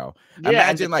Corral.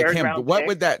 Imagine, like, him. What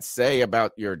would that say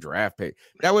about your draft pick?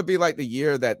 That would be like the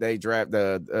year that they draft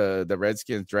the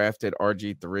Redskins drafted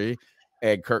RG3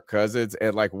 and Kirk Cousins.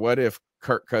 And like, what if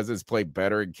Kirk Cousins played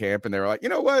better in camp and they were like, you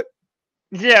know what?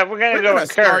 Yeah, we're gonna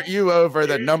start you over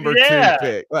the number 2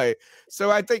 pick. Like,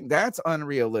 so I think that's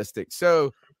unrealistic.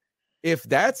 So if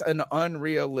that's an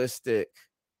unrealistic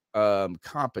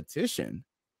competition,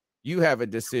 you have a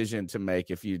decision to make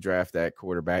if you draft that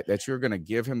quarterback, that you're going to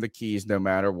give him the keys no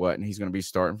matter what, and he's going to be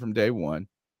starting from day one.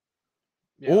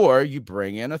 Yeah. Or you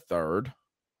bring in a third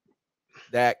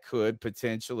that could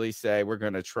potentially say, we're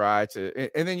going to try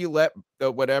to, and then you let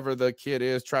whatever the kid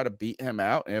is try to beat him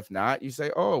out. And if not, you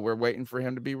say, oh, we're waiting for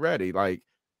him to be ready. Like,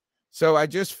 so I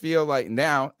just feel like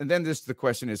now, and then the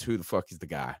question is, who the fuck is the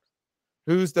guy?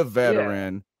 Who's the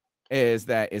veteran? Yeah. Is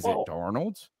it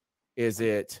Darnold? Is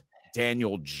it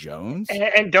Daniel Jones?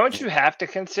 And don't you have to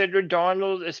consider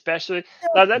Darnold, especially?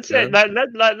 Let's say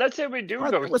we do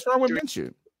go. What's wrong with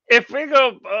Minshew? If we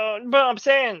go, but I'm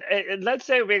saying, let's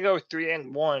say we go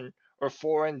 3-1 or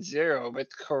 4-0 with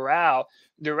Corral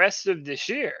the rest of this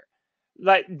year.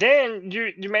 Like, then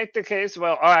you make the case.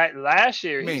 Well, all right. Last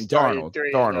year, you mean Darnold?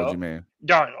 Darnold, you mean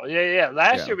Darnold? Yeah.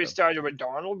 Last year we started with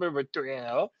Darnold, we were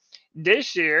 3-0.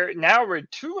 This year, now we're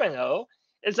 2-0.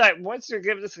 It's like, once you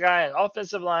give this guy an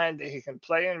offensive line that he can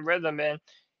play in rhythm in,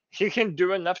 he can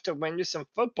do enough to win you some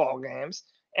football games.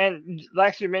 And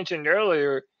like you mentioned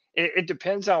earlier, it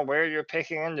depends on where you're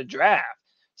picking in the draft.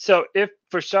 So if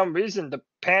for some reason the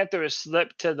Panthers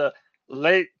slip to the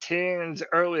late teens,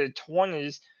 early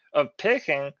 20s of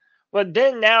picking, well,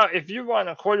 then now if you want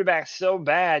a quarterback so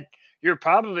bad, you're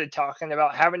probably talking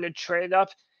about having to trade up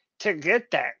to get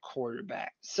that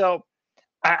quarterback. So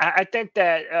I think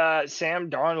that Sam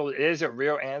Darnold is a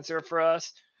real answer for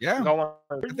us. Yeah,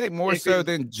 I think more so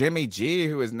than Jimmy G,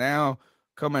 who is now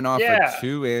coming off of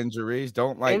 2 injuries.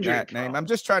 Don't like that name. I'm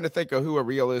just trying to think of who a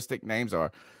realistic names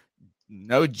are.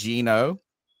 No Geno.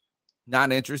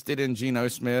 Not interested in Geno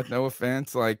Smith. No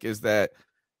offense. Like, is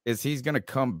he's going to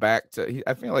come back to?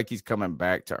 I feel like he's coming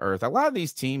back to earth. A lot of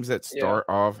these teams that start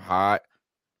off hot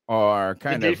are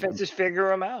kind of defenses figure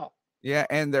them out. Yeah,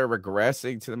 and they're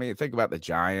regressing to me. Think about the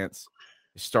Giants.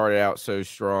 They started out so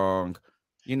strong.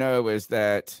 Is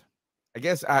that, I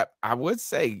guess I would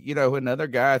say, another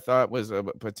guy I thought was a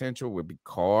potential would be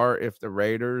Carr if the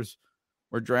Raiders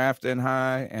were drafting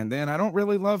high. And then I don't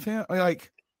really love him.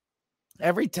 Like,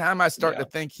 every time I start to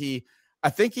think I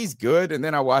think he's good, and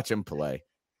then I watch him play.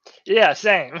 Yeah,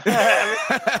 same.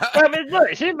 I mean,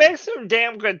 look, he makes some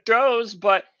damn good throws,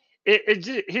 but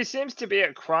he seems to be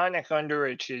a chronic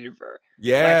underachiever.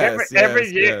 Yeah, like every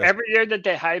year that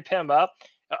they hype him up,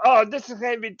 oh, this is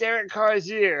going to be Derek Carr's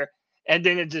year, and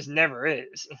then it just never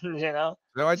is. No,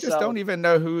 I just don't even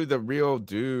know who the real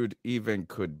dude even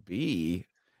could be,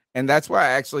 and that's why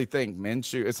I actually think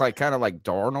Minshew. It's like kind of like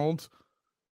Darnold.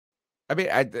 I mean,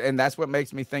 and that's what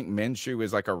makes me think Minshew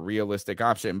is like a realistic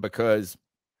option, because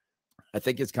I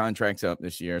think his contract's up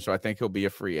this year, so I think he'll be a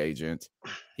free agent.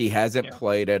 He hasn't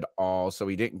played at all, so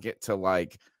he didn't get to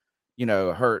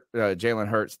Jalen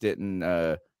Hurts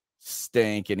didn't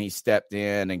stink, and he stepped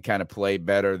in and kind of played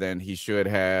better than he should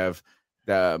have.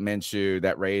 The Minshew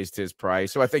that raised his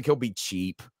price, so I think he'll be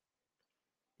cheap.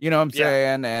 You know what I'm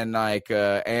saying? And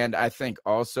and I think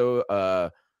also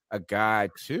a guy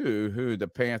too who the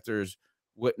Panthers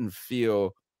wouldn't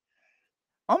feel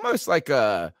almost like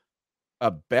a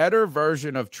better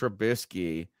version of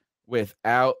Trubisky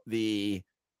without the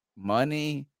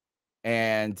money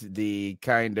and the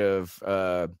kind of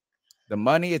the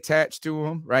money attached to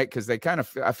him, right? Because they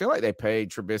I feel like they paid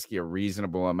Trubisky a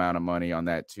reasonable amount of money on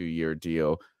that 2-year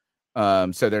deal.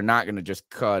 So they're not going to just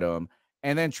cut him.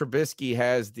 And then Trubisky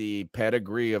has the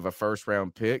pedigree of a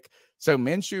first-round pick. So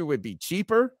Minshew would be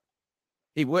cheaper.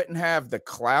 He wouldn't have the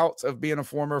clout of being a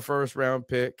former first-round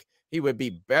pick. He would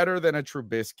be better than a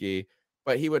Trubisky,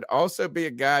 but he would also be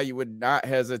a guy you would not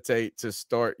hesitate to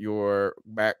start your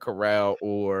Matt Corral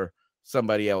or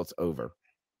somebody else over.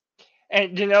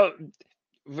 And,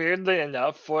 weirdly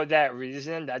enough, for that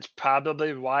reason, that's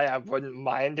probably why I wouldn't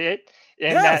mind it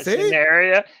in Yeah, that see?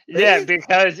 scenario. Yeah, See?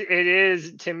 because it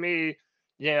is to me,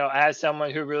 as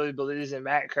someone who really believes in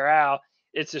Matt Corral,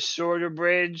 it's a shorter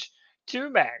bridge to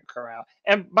Matt Corral.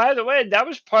 And by the way, that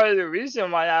was part of the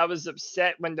reason why I was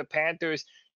upset when the Panthers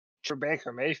for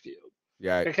Baker Mayfield,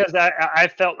 Yeah. because I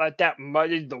felt like that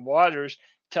muddied the waters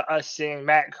to us seeing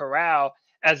Matt Corral,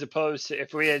 as opposed to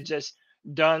if we had just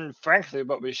done, frankly,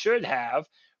 what we should have,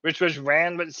 which was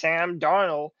ran with Sam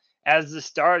Darnold as the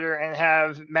starter and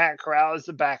have Matt Corral as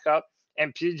the backup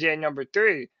and PJ number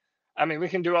 3. I mean, we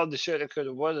can do all the shit that could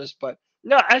have would us, but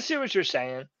no, I see what you're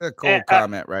saying. A cool And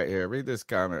comment right here. Read this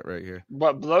comment right here.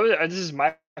 what blows, this is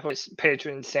Michael's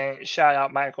patron saying, shout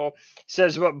out Michael,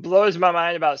 says, what blows my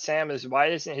mind about Sam is why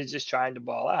isn't he just trying to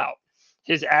ball out?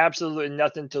 He's absolutely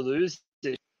nothing to lose.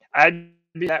 I'd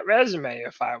be that resume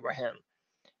if I were him.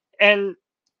 And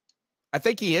I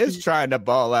think he is trying to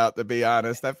ball out, to be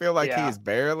honest. I feel like Yeah. he's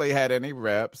barely had any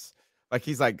reps. Like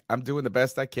he's like, I'm doing the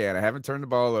best I can. I haven't turned the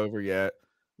ball over yet.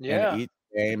 yeah, And each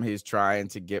game he's trying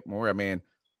to get more. I mean,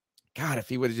 God, if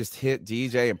he would have just hit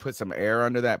DJ and put some air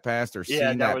under that pass or Yeah,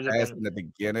 seen that that would've pass been- in the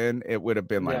beginning, it would have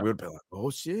been like, Yeah. we would have been like, oh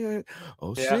shit,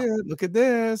 Yeah. look at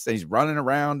this. And he's running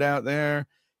around out there.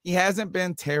 He hasn't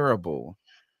been terrible.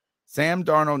 Sam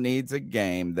Darnold needs a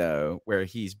game though where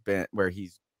he's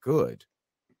good.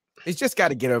 He's just got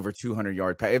to get over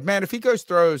 200-yard pass. If he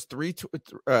throws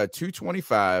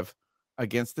 225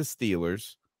 against the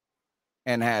Steelers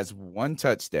and has 1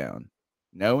 touchdown,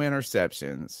 no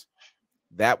interceptions,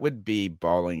 that would be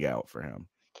balling out for him.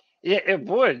 Yeah, it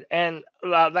would. And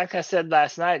like I said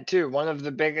last night too, one of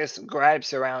the biggest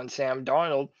gripes around Sam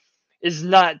Darnold is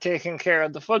not taking care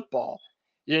of the football.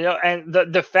 And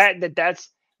the fact that that's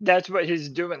what he's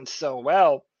doing so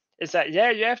well is that,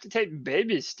 yeah, you have to take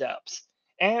baby steps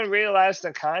and realize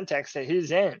the context that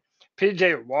he's in.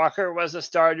 PJ Walker was a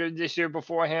starter this year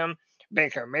before him.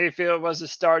 Baker Mayfield was a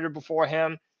starter before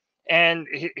him. And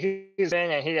he's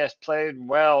been and he has played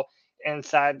well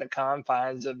inside the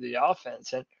confines of the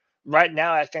offense. And right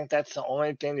now, I think that's the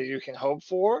only thing that you can hope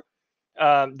for,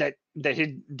 that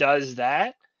he does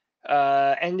that.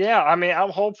 And yeah, I mean,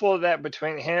 I'm hopeful that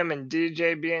between him and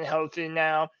DJ being healthy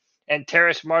now and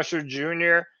Terrace Marshall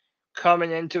Jr.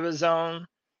 coming into his own,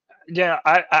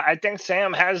 I think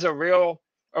Sam has a real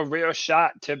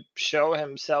shot to show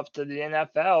himself to the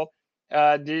NFL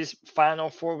these final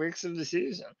 4 weeks of the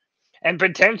season and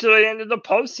potentially into the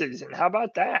postseason. How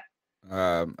about that?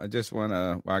 I just want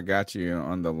to, while I got you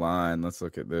on the line, let's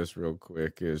look at this real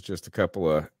quick. Is just a couple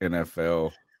of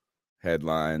NFL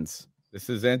headlines. This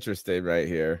is interesting right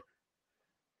here.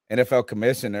 NFL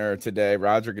commissioner today,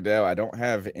 Roger Goodell. I don't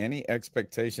have any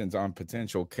expectations on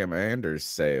potential Commanders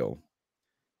sale.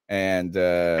 And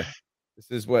this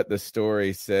is what the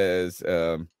story says,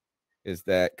 is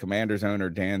that Commanders owner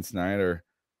Dan Snyder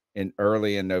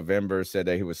early in November said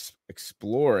that he was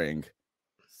exploring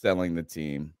selling the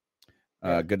team.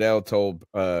 Goodell told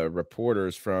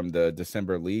reporters from the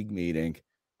December league meeting,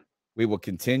 we will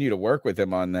continue to work with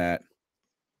him on that.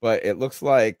 But it looks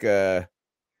like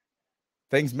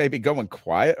things may be going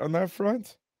quiet on that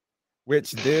front,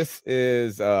 which this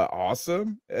is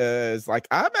awesome. Is like,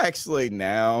 I'm actually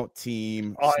now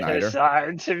team On Snyder. his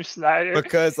side, Tim Snyder.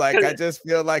 Because I just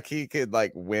feel like he could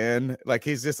win. Like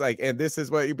he's just and this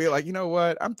is what you'd be like, you know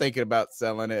what? I'm thinking about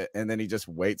selling it. And then he just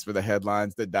waits for the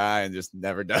headlines to die and just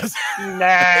never does. Nah,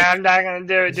 I'm not going to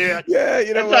do it, dude. Yeah,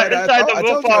 you know It's what? like the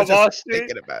Wolf I on was Wall just Street.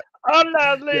 thinking about it. I'm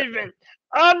not leaving.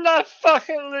 I'm not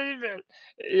fucking leaving.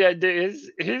 Yeah, dude,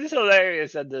 he's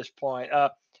hilarious at this point.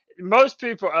 Most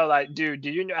people are like, dude, do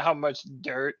you know how much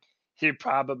dirt he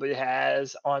probably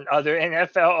has on other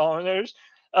NFL owners?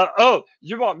 Oh,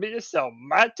 you want me to sell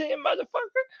my team,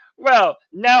 motherfucker? Well,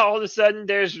 now all of a sudden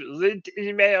there's leaked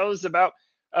emails about,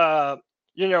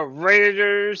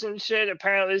 Raiders and shit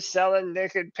apparently selling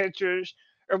naked pictures.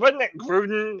 Or wasn't it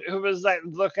Gruden who was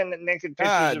looking at naked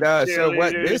pictures? Of So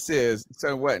what cheerleaders? this is,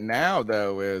 so what now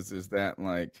though is that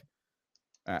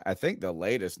I think the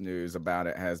latest news about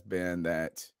it has been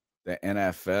that the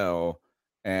NFL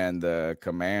and the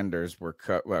Commanders were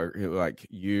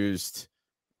used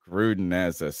Gruden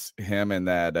as him and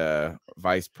that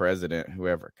vice president,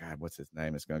 whoever, God, what's his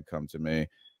name? Is going to come to me,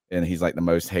 and he's the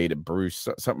most hated Bruce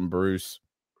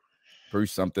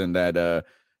something that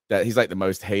he's the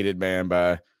most hated man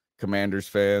by Commanders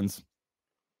fans.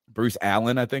 Bruce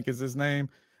Allen, I think is his name.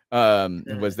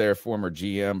 Was their former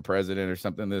GM, president, or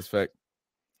something to this effect.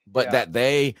 But that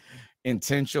they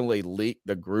intentionally leaked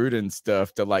the Gruden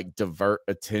stuff to divert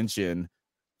attention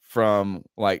from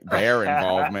their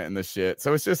involvement in the shit.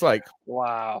 So it's just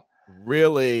Wow.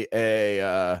 really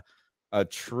a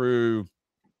true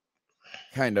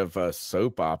kind of a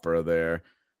soap opera there.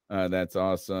 That's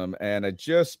awesome. And I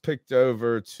just picked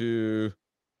over to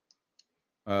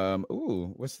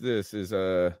what's this?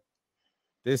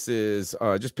 This is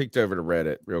just peeked over to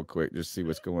Reddit real quick, just see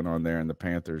what's going on there in the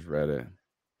Panthers Reddit.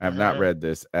 I have not read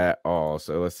this at all,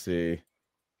 so let's see.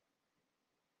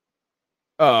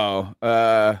 Oh,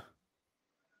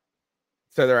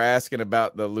 so they're asking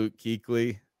about the Luke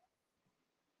Kuechly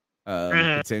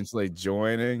potentially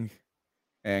joining,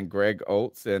 and Greg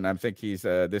Olson. I think he's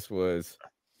this was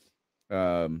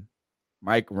Michael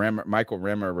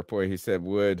Rimmer report. He said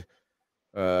would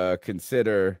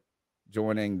consider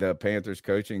joining the Panthers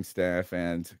coaching staff,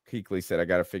 and Kuechly said, I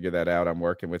got to figure that out. I'm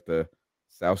working with the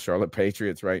South Charlotte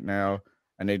Patriots right now.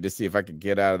 I need to see if I could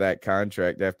get out of that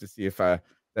contract. I have to see if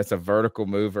that's a vertical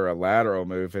move or a lateral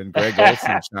move. And Greg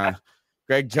Jolson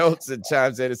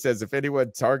chimes in and says, if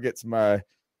anyone targets my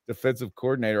defensive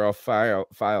coordinator, I'll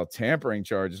file tampering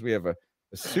charges. We have a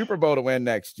Super Bowl to win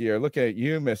next year. Looking at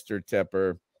you, Mr.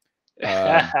 Tepper.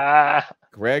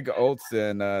 Greg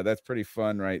Olson, that's pretty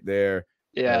fun right there.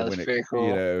 Yeah, that's pretty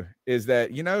cool. Is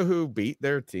that who beat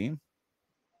their team?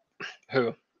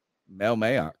 Who? Mel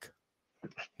Mayock.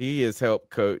 He has helped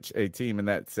coach a team in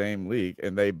that same league,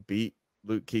 and they beat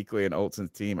Luke Kuechly and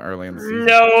Olson's team early in the season.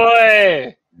 No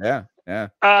way. Yeah.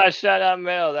 Shout out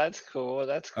Mel. That's cool.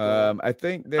 I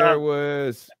think there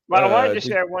was. Well, I wanted to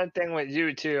share one thing with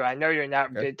you too. I know you're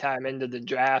not big time into the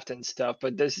draft and stuff,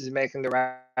 but this is making the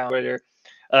round on Twitter.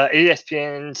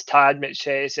 ESPN's Todd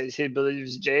McShay says he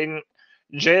believes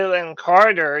Jalen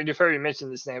Carter, you've heard me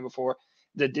mention this name before,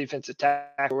 the defensive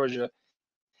tackle Georgia,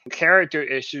 character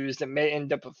issues that may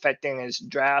end up affecting his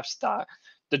draft stock.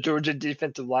 The Georgia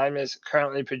defensive lineman is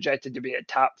currently projected to be a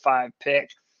top 5 pick.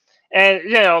 And,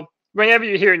 whenever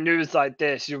you hear news like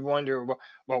this, you wonder,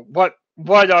 well,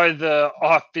 what are the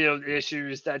off-field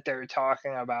issues that they're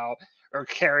talking about, or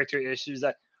character issues?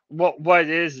 That what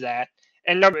is that?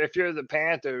 And if you're the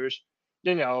Panthers,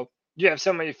 you have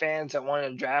so many fans that want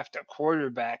to draft a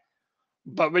quarterback,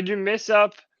 but would you miss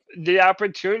up the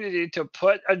opportunity to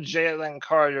put a Jalen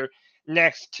Carter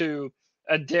next to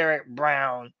a Derek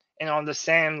Brown and on the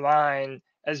same line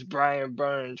as Brian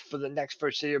Burns for the next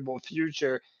foreseeable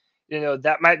future?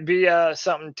 That might be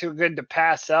something too good to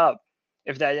pass up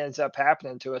if that ends up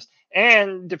happening to us.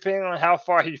 And depending on how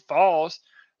far he falls,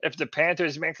 if the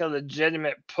Panthers make a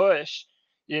legitimate push,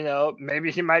 maybe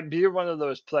he might be one of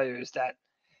those players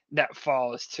that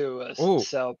falls to us. Ooh,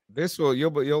 so this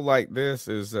you'll like this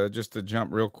is just to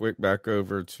jump real quick back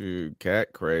over to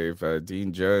Cat Crave.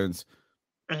 Dean Jones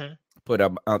put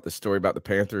out the story about the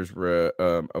Panthers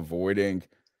avoiding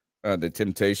the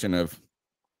temptation of.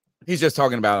 He's just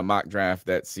talking about a mock draft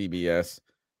that CBS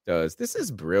does. This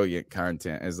is brilliant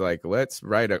content. It's like, let's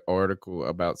write an article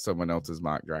about someone else's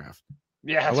mock draft.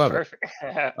 Yeah, I love perfect.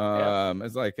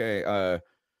 It's like, hey,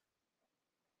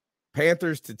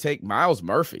 Panthers to take Miles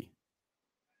Murphy,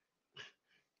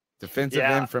 defensive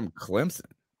end from Clemson.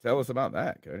 Tell us about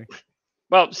that, Cody.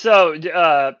 Well, so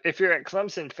if you're a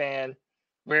Clemson fan,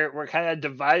 we're kind of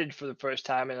divided for the first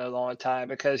time in a long time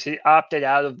because he opted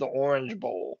out of the Orange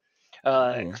Bowl.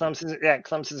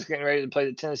 Clemson's getting ready to play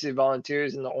the Tennessee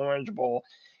Volunteers in the Orange Bowl,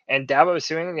 and Dabo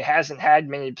Swinney hasn't had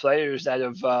many players that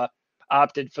have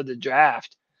opted for the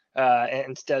draft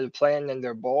instead of playing in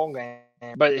their bowl game.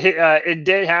 But it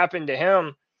did happen to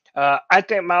him. I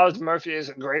think Miles Murphy is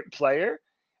a great player.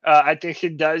 I think he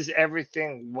does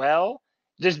everything well.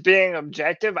 Just being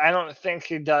objective, I don't think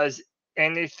he does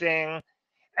anything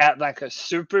at like a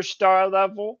superstar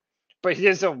level. But he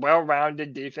is a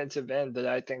well-rounded defensive end that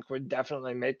I think would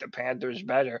definitely make the Panthers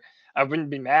better. I wouldn't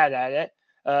be mad at it.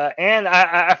 And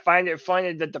I find it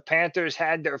funny that the Panthers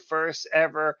had their first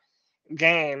ever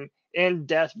game in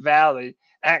Death Valley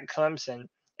at Clemson,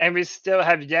 and we still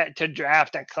have yet to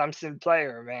draft a Clemson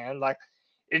player, man. Like,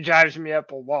 it drives me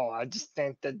up a wall. I just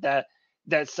think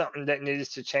that's something that needs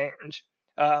to change.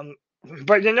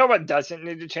 But you know what doesn't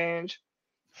need to change?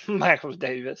 Michael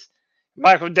Davis.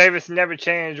 Michael Davis never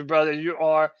changed, brother. You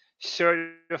are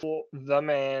certified the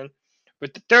man.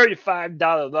 With the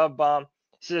 $35 love bomb,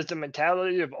 says the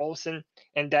mentality of Olson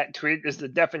and that tweet is the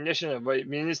definition of what it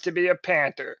means to be a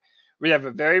Panther. We have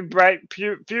a very bright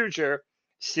future.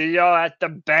 See y'all at the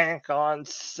bank on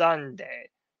Sunday.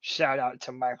 Shout out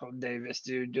to Michael Davis,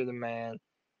 dude. You're the man.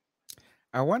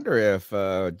 I wonder if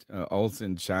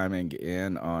Olson chiming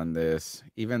in on this,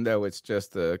 even though it's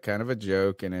just a kind of a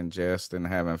joke and in jest and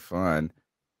having fun,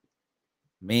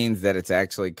 means that it's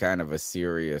actually kind of a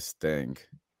serious thing.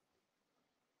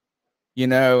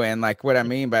 And like what I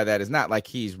mean by that is not like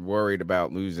he's worried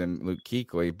about losing Luke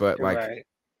Kuechly, but like Right.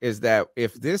 is that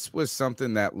if this was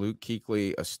something that Luke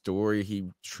Kuechly, a story he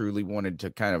truly wanted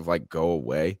to kind of like go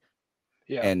away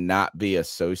Yeah. and not be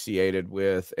associated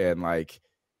with, and like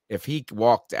if he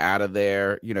walked out of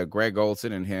there, Greg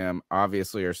Olsen and him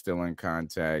obviously are still in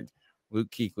contact. Luke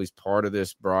Kuechly's part of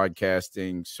this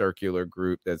broadcasting circular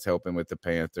group that's helping with the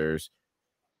Panthers.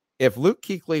 If Luke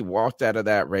Kuechly walked out of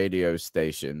that radio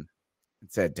station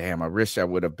and said, damn, I wish I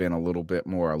would have been a little bit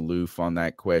more aloof on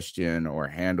that question or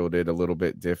handled it a little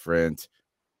bit different.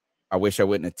 I wish I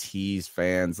wouldn't have teased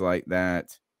fans like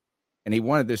that. And he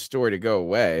wanted this story to go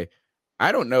away.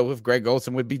 I don't know if Greg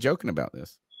Olsen would be joking about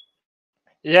this.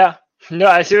 Yeah. No,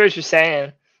 I see what you're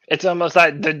saying. It's almost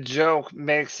like the joke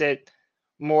makes it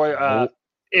more.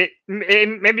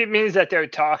 Maybe it means that they're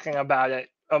talking about it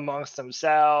amongst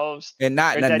themselves, and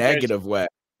not in a negative way.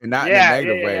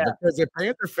 Yeah. Because if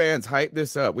Panther fans hype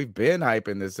this up, we've been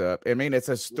hyping this up. I mean, it's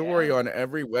a story on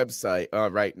every website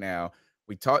right now.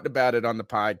 We talked about it on the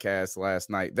podcast last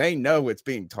night. They know it's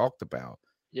being talked about.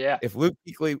 Yeah. If Luke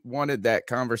Kuechly wanted that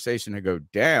conversation to go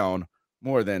down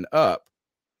more than up,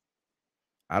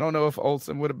 I don't know if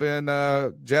Olsen would have been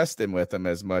jesting with him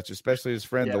as much, especially his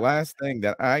friend. Yeah. The last thing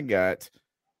that I got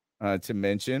to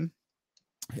mention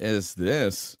is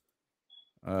this.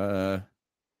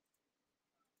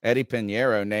 Eddie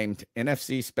Pinheiro named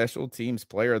NFC Special Teams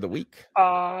Player of the Week.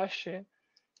 Oh, shit.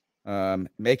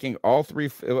 Making all three.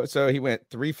 So he went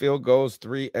 3 field goals,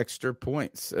 3 extra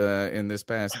points in this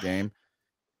past game.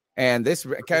 And this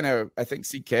kind of, I think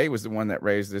CK was the one that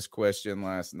raised this question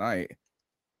last night,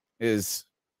 is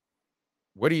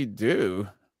what do you do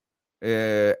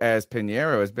as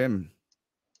Pinheiro has been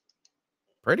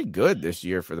pretty good this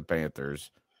year for the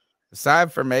Panthers?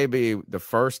 Aside from maybe the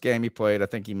first game he played, I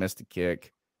think he missed a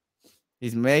kick.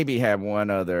 He's maybe had one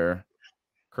other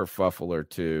kerfuffle or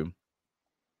two,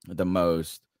 the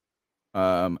most.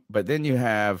 But then you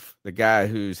have the guy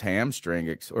whose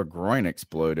hamstring or groin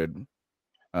exploded,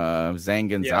 Zane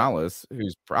Gonzalez,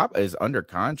 who's probably is under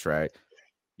contract.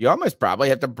 You almost probably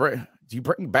have to do you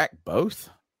bring back both?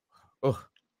 Oh,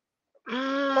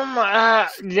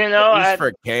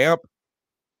 for camp.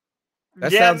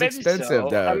 That sounds expensive,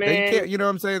 though. I mean, you can't, you know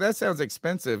what I'm saying? That sounds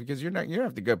expensive because you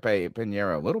have to go pay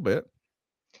Pinheiro a little bit.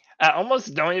 I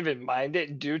almost don't even mind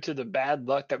it due to the bad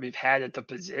luck that we've had at the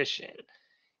position.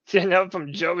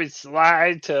 From Joey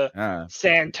Slide to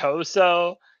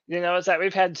Santoso. It's like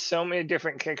we've had so many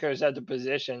different kickers at the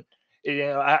position.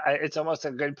 It's almost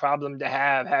a good problem to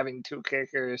have, having 2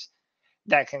 kickers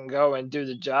that can go and do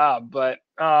the job. But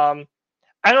I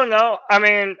don't know. I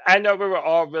mean, I know we were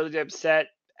all really upset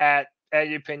at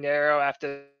Eddie Pinheiro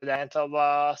after the Atlanta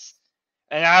loss,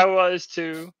 and I was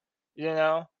too,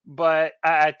 but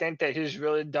I think that he's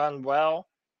really done well.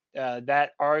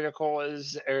 That article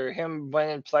or him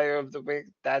winning Player of the Week,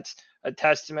 that's a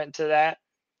testament to that.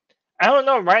 I don't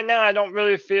know. Right now, I don't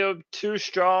really feel too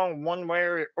strong one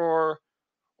way or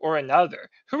another.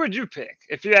 Who would you pick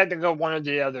if you had to go one or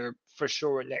the other for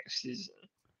sure next season?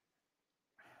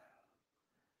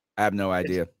 I have no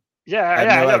idea. I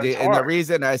have no idea. And the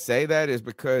reason I say that is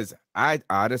because I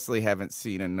honestly haven't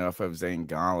seen enough of Zane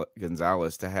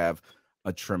Gonzalez to have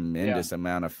a tremendous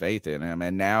amount of faith in him.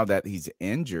 And now that he's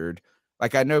injured,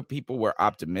 like I know people were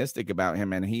optimistic about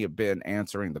him and he had been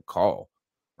answering the call,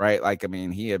 right? Like, I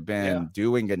mean, he had been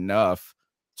doing enough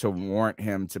to warrant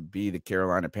him to be the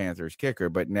Carolina Panthers kicker.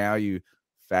 But now you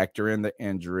factor in the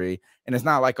injury, and it's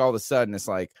not like all of a sudden it's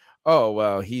like, oh,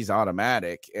 well, he's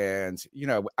automatic. And,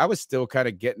 I was still kind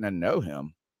of getting to know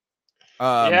him.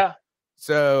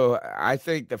 So I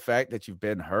think the fact that you've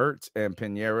been hurt and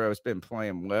Pinheiro's been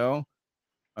playing well,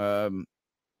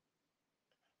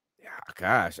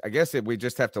 gosh, I guess we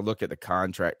just have to look at the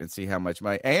contract and see how much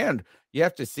money, and you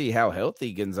have to see how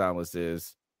healthy Gonzalez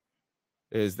is.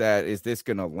 Is this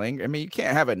going to linger? I mean, you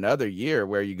can't have another year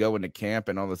where you go into camp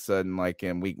and all of a sudden, like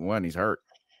in week 1, he's hurt.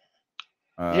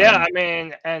 I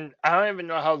mean, and I don't even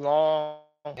know how long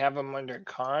have him under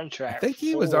contract. I think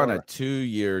he was on a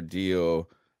 2-year deal.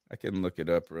 I can look it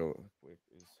up real quick.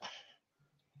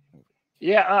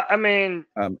 Yeah, I mean,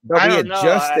 but we had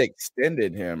just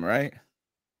extended him, right?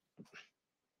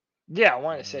 Yeah, I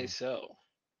want to say so.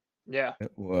 Yeah,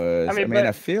 it was. I mean,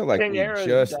 I feel like we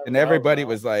just, and everybody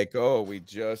was like, "Oh, we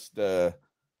just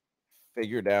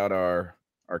figured out our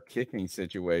kicking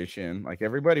situation." Like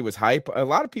everybody was hype. A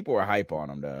lot of people were hype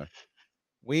on him, though.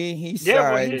 He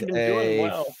signed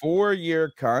a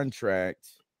 4-year contract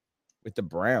with the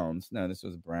Browns. No, this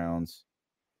was Browns.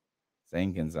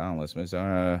 Zane Gonzalez was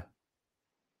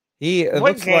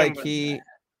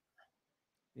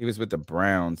He was with the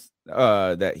Browns.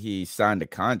 That he signed a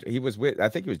contract. He was with. I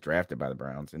think he was drafted by the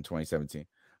Browns in 2017.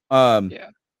 Yeah.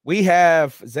 We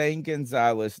have Zane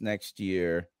Gonzalez next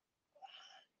year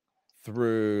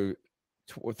through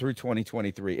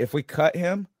 2023. If we cut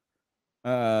him,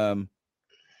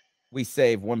 we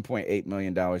save $1.8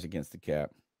 million against the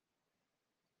cap.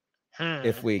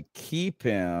 If we keep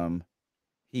him,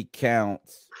 he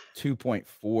counts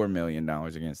 $2.4 million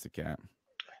against the cap.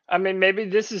 I mean, maybe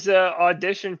this is an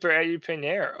audition for Eddie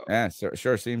Pinheiro. Yeah,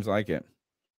 sure seems like it.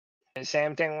 And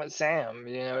same thing with Sam.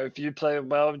 You know, if you play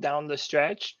well down the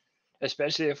stretch,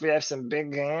 especially if we have some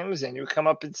big games and you come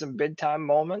up in some big time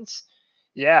moments,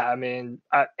 yeah, I mean,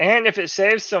 and if it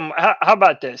saves some, how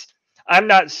about this? I'm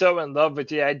not so in love with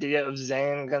the idea of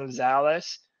Zane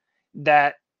Gonzalez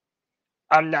that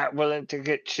I'm not willing to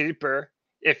get cheaper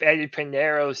if Eddie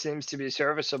Pinheiro seems to be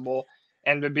serviceable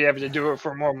and would be able to do it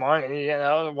for more money. You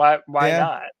know, why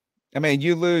not? I mean,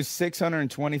 you lose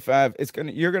 625.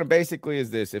 You're gonna basically is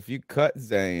this: if you cut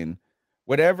Zane,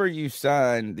 whatever you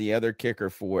sign the other kicker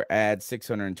for, add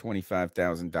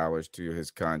 $625,000 to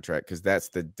his contract because that's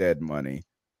the dead money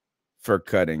for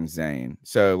cutting Zane.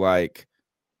 So, like,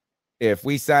 if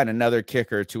we sign another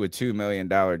kicker to a $2 million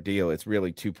deal, it's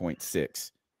really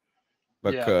 2.6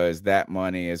 because that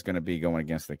money is going to be going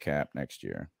against the cap next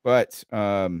year. But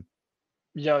Jonell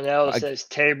says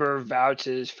Tabor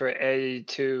vouches for Eddie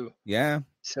too. Yeah.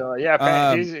 So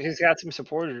yeah, he's got some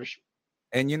supporters.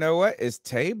 And you know what? Is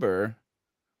Tabor?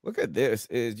 Look at this.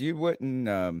 Is you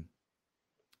wouldn't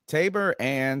Tabor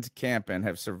and Campen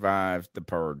have survived the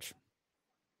purge.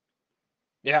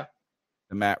 Yeah.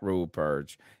 The Matt Rule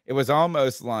purge. It was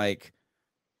almost like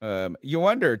you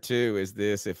wonder too, is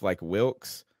this if like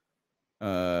Wilkes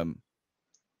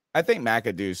I think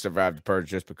McAdoo survived the purge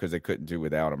just because they couldn't do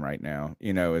without him right now.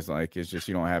 You know, it's just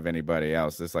you don't have anybody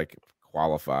else that's like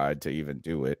qualified to even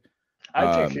do it.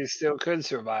 I think he still could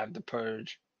survive the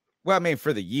purge. Well, I mean,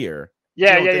 for the year.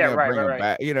 Yeah, right.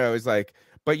 Back. You know, it's like,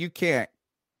 but you can't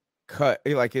cut.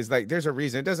 It's like there's a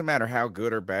reason. It doesn't matter how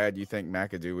good or bad you think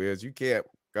McAdoo is. You can't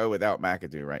go without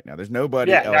McAdoo right now. There's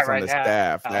nobody else on the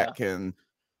staff that can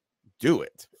do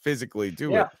it, physically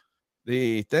do it.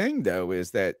 The thing, though,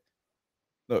 is that,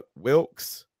 look,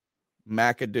 Wilkes,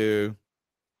 McAdoo,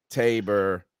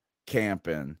 Tabor,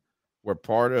 Campen were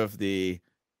part of the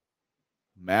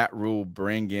Matt Rule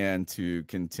bring in to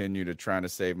continue to try to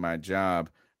save my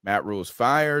job. Matt Rule's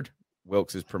fired,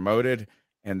 Wilkes is promoted,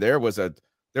 and there was a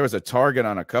target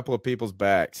on a couple of people's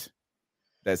backs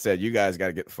that said, you guys got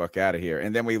to get the fuck out of here.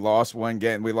 And then we lost one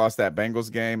game. We lost that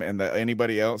Bengals game, and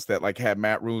anybody else that like had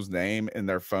Matt Rule's name in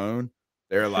their phone,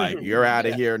 they're like, you're out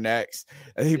of here next.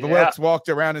 And Wilkes walked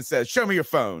around and said, show me your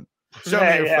phone. Show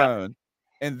me your phone.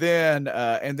 And then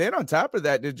on top of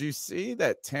that, did you see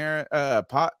that Terrence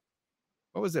pot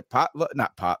roast?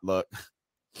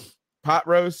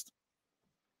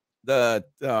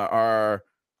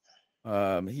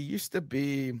 He used to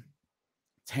be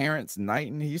Terrence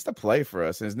Knighton. He used to play for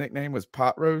us. His nickname was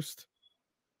Pot Roast.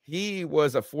 He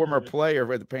was a former player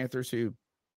with the Panthers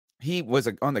he was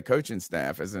on the coaching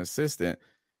staff as an assistant.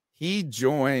 He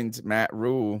joined Matt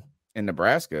Rule in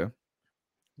Nebraska.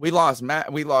 We lost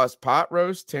Pot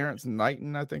Roast, Terrence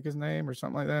Knighton, I think his name, or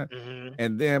something like that. Mm-hmm.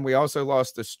 And then we also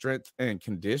lost the strength and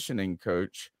conditioning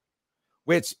coach,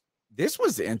 which this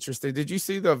was interesting. Did you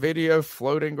see the video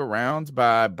floating around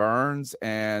by Burns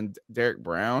and Derek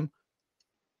Brown?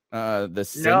 The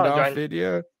send-off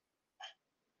video?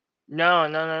 No.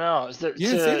 You didn't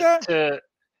see that?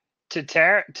 To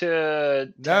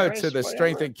the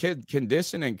strength and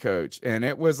conditioning coach. And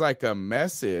it was like a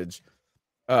message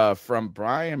from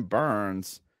Brian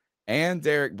Burns and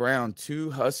Derek Brown,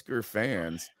 two Husker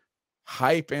fans,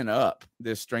 hyping up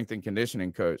this strength and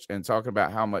conditioning coach and talking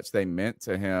about how much they meant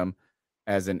to him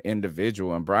as an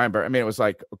individual. And Brian Burns, I mean, it was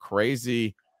like a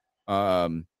crazy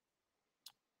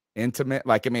intimate.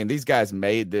 Like, I mean, these guys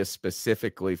made this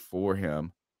specifically for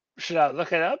him. Should I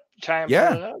look it up? Try and pull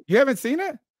it up? You haven't seen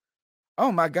it?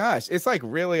 Oh my gosh, it's like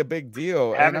really a big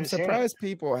deal, and I'm surprised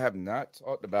people have not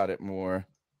talked about it more.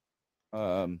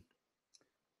 Let's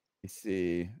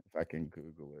see if I can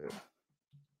Google it.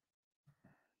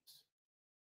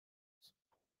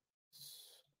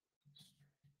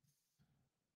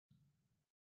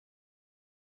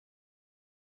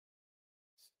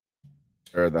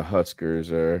 Or the Huskers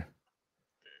are.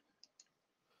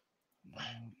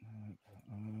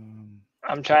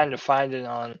 I'm trying to find it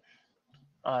on.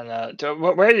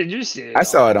 Where did you see it? I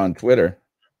saw it on Twitter.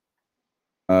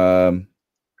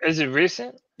 Is it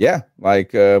recent? Yeah,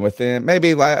 like within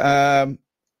maybe like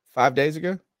 5 days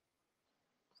ago.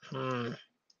 Let's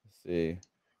see.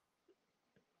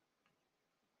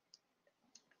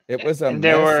 It was a And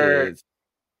there were message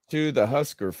to the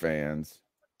Husker fans.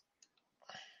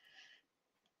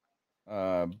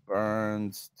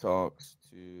 Burns talks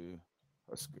to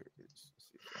Huskers. Let's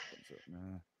see if that comes up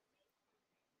now.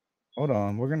 Hold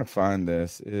on, we're gonna find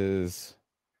this.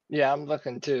 Yeah, I'm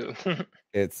looking too.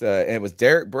 It was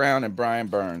Derek Brown and Brian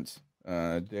Burns.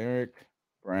 Derek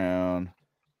Brown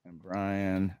and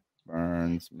Brian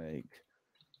Burns make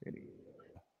video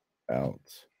out.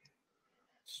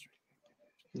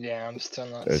 Yeah, I'm still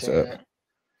not seeing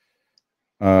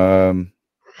it.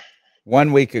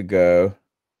 1 week ago.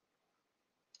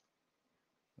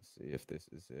 Let's see if this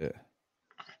is it.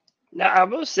 Now, I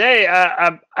will say,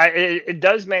 it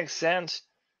does make sense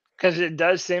because it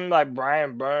does seem like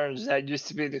Brian Burns, that used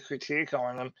to be the critique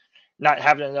on him, not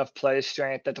having enough play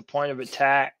strength at the point of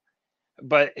attack.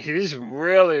 But he's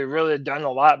really, really done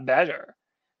a lot better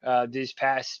these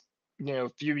past,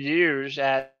 few years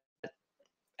at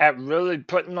really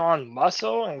putting on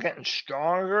muscle and getting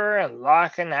stronger and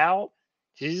locking out.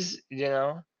 He's,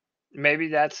 maybe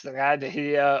that's the guy that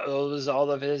he owes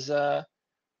all of his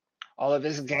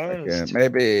gains to.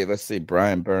 Maybe let's see,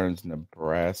 Brian Burns,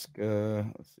 Nebraska.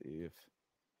 Let's see if it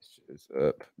shows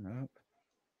up. Nope.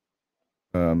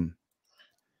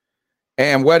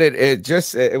 And what it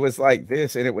was like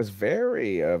this, and it was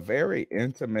a very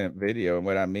intimate video. And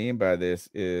what I mean by this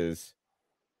is,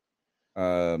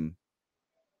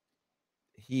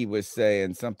 he was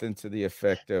saying something to the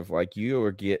effect of like, you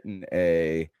are getting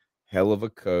a hell of a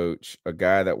coach, a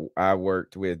guy that I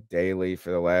worked with daily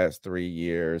for the last 3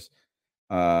 years.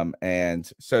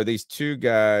 And so these two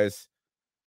guys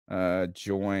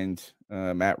joined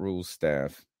Matt Rule's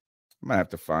staff. I might have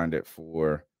to find it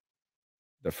for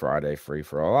the Friday free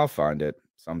for all. I'll find it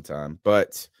sometime,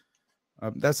 but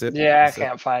that's it. Yeah, I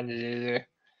can't find it either.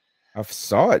 I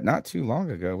saw it not too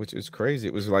long ago, which is crazy.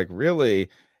 It was like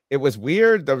really, it was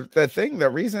weird.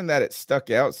 The reason that it stuck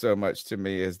out so much to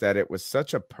me is that it was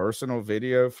such a personal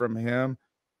video from him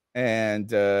and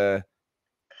Derek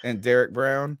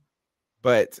Brown,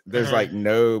 but there's like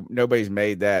nobody's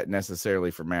made that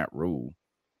necessarily for Matt Rule.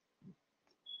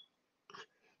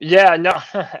 Yeah, no,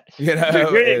 you're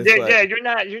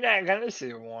not gonna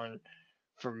see one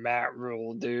for Matt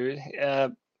Rule, dude.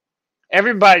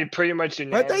 Everybody pretty much.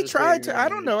 But they tried to. I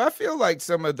don't know. I feel like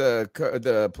some of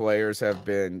the players have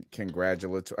been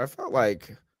congratulatory. I felt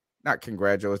like not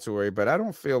congratulatory, but I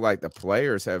don't feel like the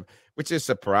players have, which is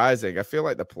surprising. I feel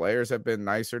like the players have been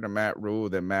nicer to Matt Rule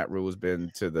than Matt Rule's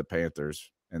been to the Panthers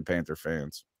and Panther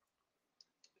fans.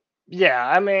 Yeah,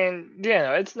 I mean,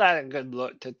 it's not a good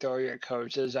look to throw your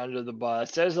coaches under the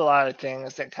bus. There's a lot of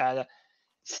things that kind of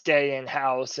stay in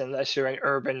house unless you're an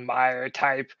Urban Meyer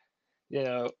type,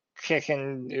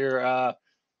 kicking your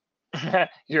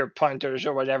your punters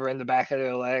or whatever in the back of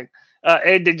their leg.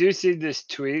 Hey, did you see this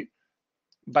tweet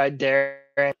by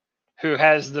Darren, who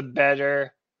has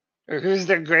who's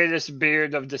the greatest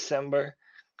beard of December?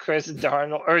 Chris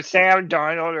Darnold or Sam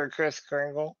Darnold or Chris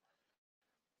Kringle?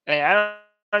 And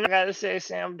I gotta say,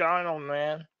 Sam Darnold,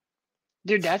 man,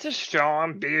 dude, that's a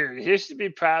strong beard. He should be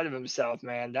proud of himself,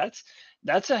 man. That's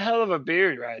a hell of a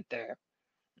beard right there.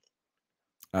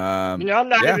 I'm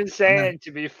not even saying it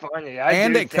to be funny.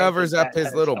 And it covers up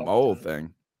his little mole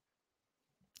thing.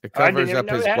 It covers up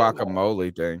his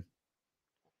guacamole thing.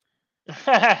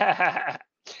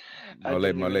 Mole.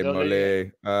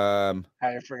 I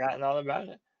had forgotten all about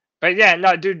it. But yeah,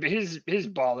 no, dude, he's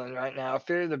balling right now.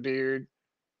 Fear the beard.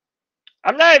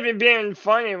 I'm not even being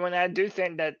funny when I do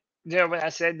think that, when I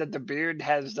said that the beard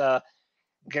has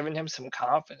given him some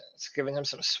confidence, given him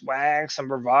some swag, some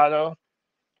bravado.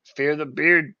 Fear the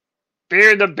beard.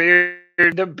 Fear the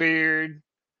beard. The beard.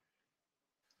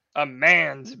 A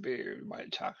man's beard.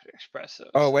 White chocolate espresso.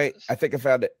 Oh, wait. I think I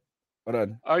found it. Hold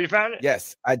on. Oh, you found it?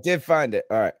 Yes, I did find it.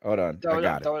 All right. Hold on. Throw it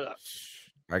up.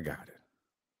 I got it.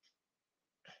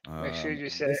 Make sure you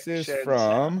say this is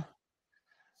from.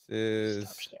 This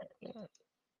is. All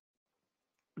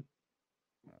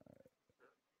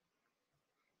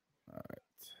right.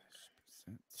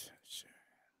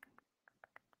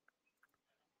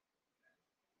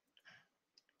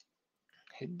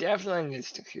 He definitely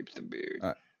needs to keep the beard.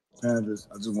 Panthers,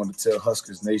 I just want to tell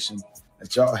Huskers Nation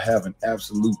that y'all have an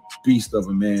absolute beast of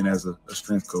a man as a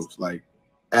strength coach. Like,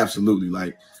 absolutely.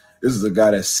 Like, this is a guy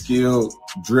that's skilled,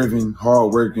 driven,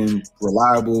 hardworking,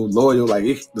 reliable, loyal. Like,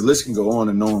 the list can go on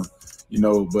and on,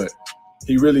 but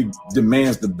he really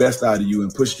demands the best out of you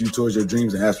and pushes you towards your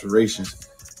dreams and aspirations.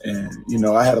 And,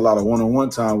 I had a lot of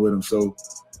one-on-one time with him. So,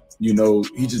 he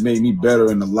just made me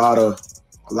better in a lot of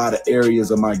areas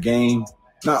of my game.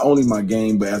 Not only my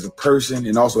game, but as a person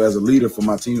and also as a leader for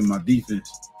my team and my defense.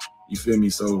 You feel me?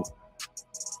 So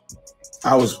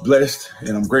I was blessed,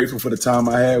 and I'm grateful for the time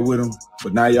I had with him.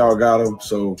 But now y'all got him,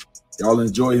 so y'all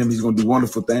enjoy him. He's going to do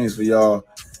wonderful things for y'all.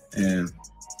 And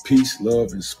peace,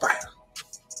 love, and spider.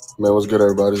 Man, what's good,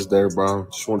 everybody? This is Derek Brown.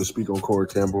 Just wanted to speak on Corey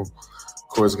Campbell.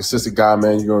 Corey's a consistent guy,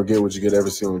 man. You're going to get what you get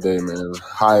every single day, man.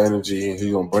 High energy.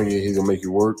 He's going to bring it. He's going to make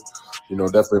you work.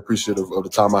 Definitely appreciative of the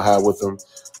time I had with him.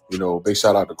 Big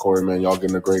shout out to Corey, man. Y'all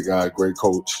getting a great guy, great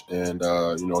coach, and,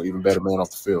 even better man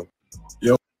off the field.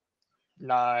 Yep.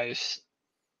 Nice.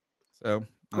 So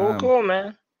cool,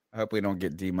 man. I hope we don't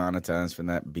get demonetized from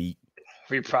that beat.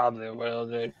 We probably will,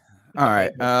 dude. All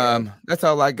right. That's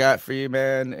all I got for you,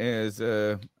 man.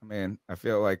 I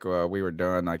feel like we were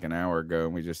done like an hour ago,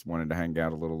 and we just wanted to hang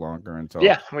out a little longer and talk.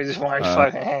 Yeah, we just wanted to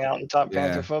fucking hang out and talk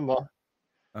Panther football.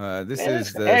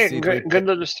 Is the good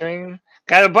little stream.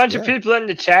 Got a bunch of people in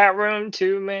the chat room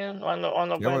too, man. On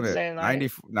the Wednesday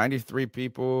night, 93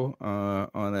 people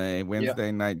on a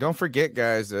Wednesday night. Don't forget,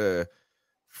 guys.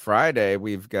 Friday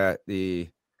we've got the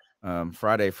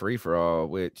Friday free for all,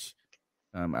 which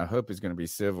I hope is going to be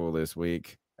civil this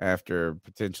week after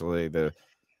potentially the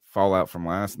fallout from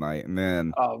last night, and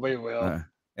then we will.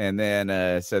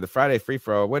 So the Friday free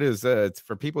for all. What is it's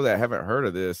for people that haven't heard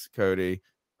of this, Cody?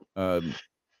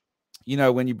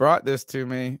 When you brought this to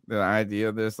me, the idea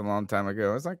of this a long time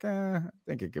ago, I was like, I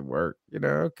think it could work.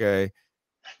 Okay.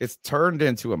 It's turned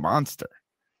into a monster.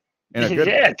 In a good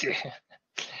way. Dude.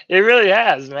 It really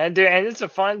has, man, dude. And it's a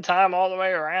fun time all the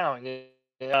way around.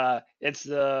 It's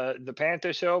the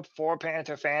Panther show for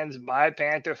Panther fans by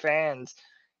Panther fans.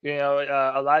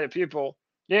 A lot of people,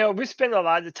 we spend a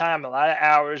lot of time, a lot of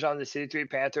hours on the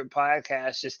C3 Panther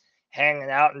podcast, just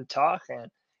hanging out and talking.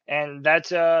 And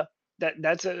that's a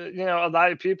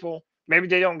lot of people, maybe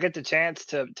they don't get the chance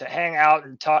to hang out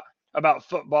and talk about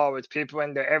football with people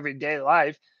in their everyday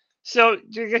life. So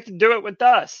you get to do it with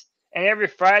us. And every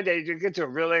Friday you get to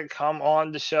really come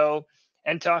on the show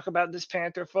and talk about this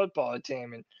Panther football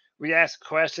team. And we ask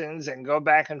questions and go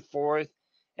back and forth.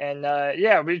 And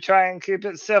we try and keep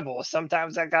it civil.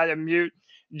 Sometimes I got to mute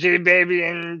G-Baby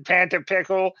and Panther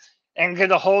Pickle and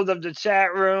get a hold of the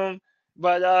chat room.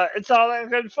 But it's all in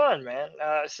good fun, man.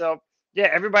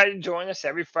 Everybody join us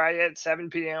every Friday at 7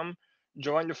 p.m.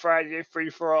 Join the Friday free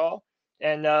for all.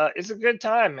 And it's a good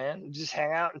time, man. Just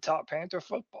hang out and talk Panther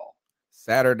football.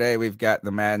 Saturday, we've got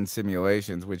the Madden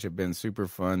simulations, which have been super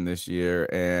fun this year.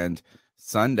 And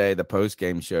Sunday, the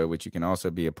post-game show, which you can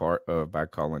also be a part of by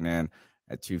calling in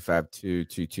at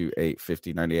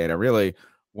 252-228-5098. I really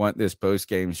want this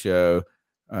post-game show.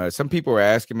 Some people are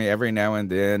asking me every now and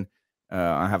then.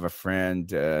 I have a friend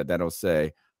that'll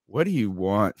say, what do you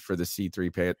want for the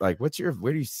C3 Panther? Like, where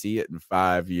do you see it in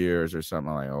 5 years or something?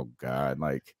 I'm like, oh God,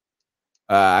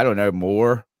 I don't know,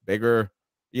 more, bigger.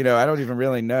 I don't even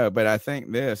really know, but I think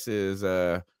this is,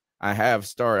 I've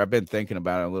been thinking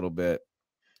about it a little bit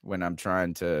when I'm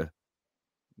trying to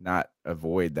not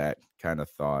avoid that kind of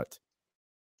thought.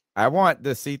 I want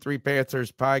the C3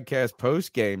 Panthers podcast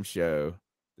post-game show,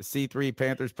 the C3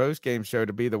 Panthers post-game show,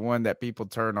 to be the one that people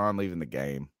turn on leaving the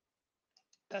game.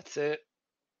 That's it.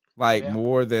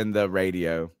 More than the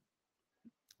radio.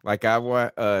 I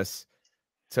want us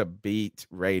to beat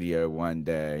radio one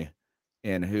day.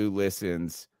 And who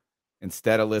listens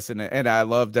instead of listening. And I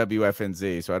love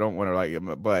WFNZ, so I don't want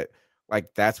to but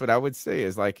that's what I would say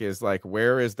is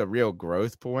where is the real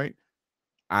growth point?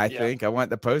 I think I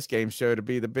want the post-game show to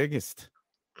be the biggest.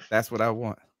 That's what I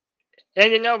want.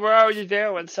 And we're already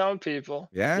there with some people.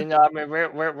 Yeah.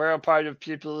 We're a part of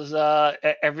people's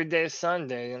everyday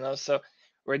Sunday, so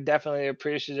we're definitely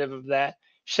appreciative of that.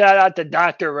 Shout out to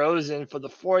Dr. Rosen for the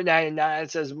 $4.99.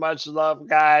 It says much love,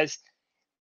 guys.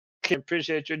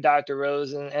 Appreciate you, Dr.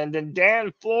 Rosen. And then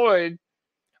Dan Floyd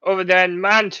over there in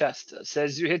Manchester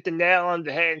says you hit the nail on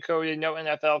the head, Cody. No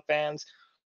NFL fans.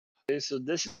 So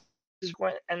this is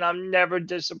when, and I'm never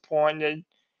disappointed.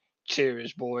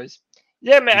 Cheers, boys.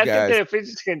 Yeah, man. I think that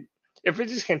if we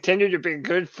just continue to be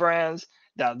good friends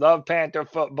that love Panther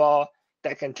football,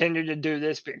 that continue to do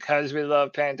this because we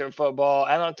love Panther football,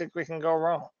 I don't think we can go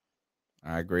wrong.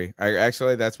 I agree.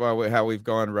 Actually, that's how we've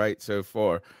gone right so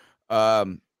far.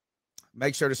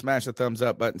 Make sure to smash the thumbs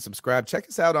up button, subscribe. Check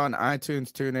us out on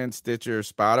iTunes, TuneIn, Stitcher,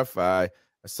 Spotify.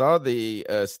 I saw the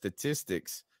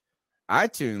statistics.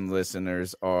 iTunes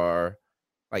listeners are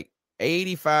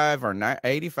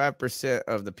 85%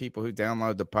 of the people who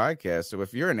download the podcast. So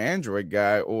if you're an Android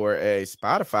guy or a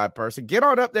Spotify person, get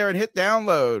on up there and hit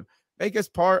download. Make us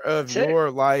part of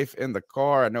your life in the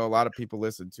car. I know a lot of people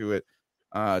listen to it.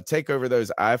 Take over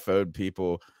those iPhone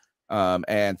people.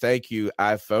 And thank you,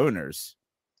 iPhoners,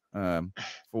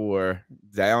 for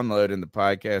downloading the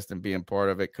podcast and being part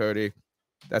of it. Cody,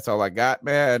 that's all I got,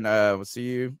 man. We'll see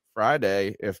you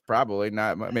Friday. If probably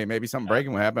not, I mean, maybe something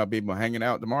breaking will happen. I'll be hanging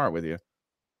out tomorrow with you.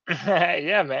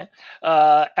 Yeah, man.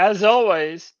 As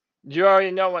always, you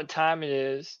already know what time it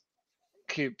is.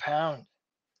 Keep pounding.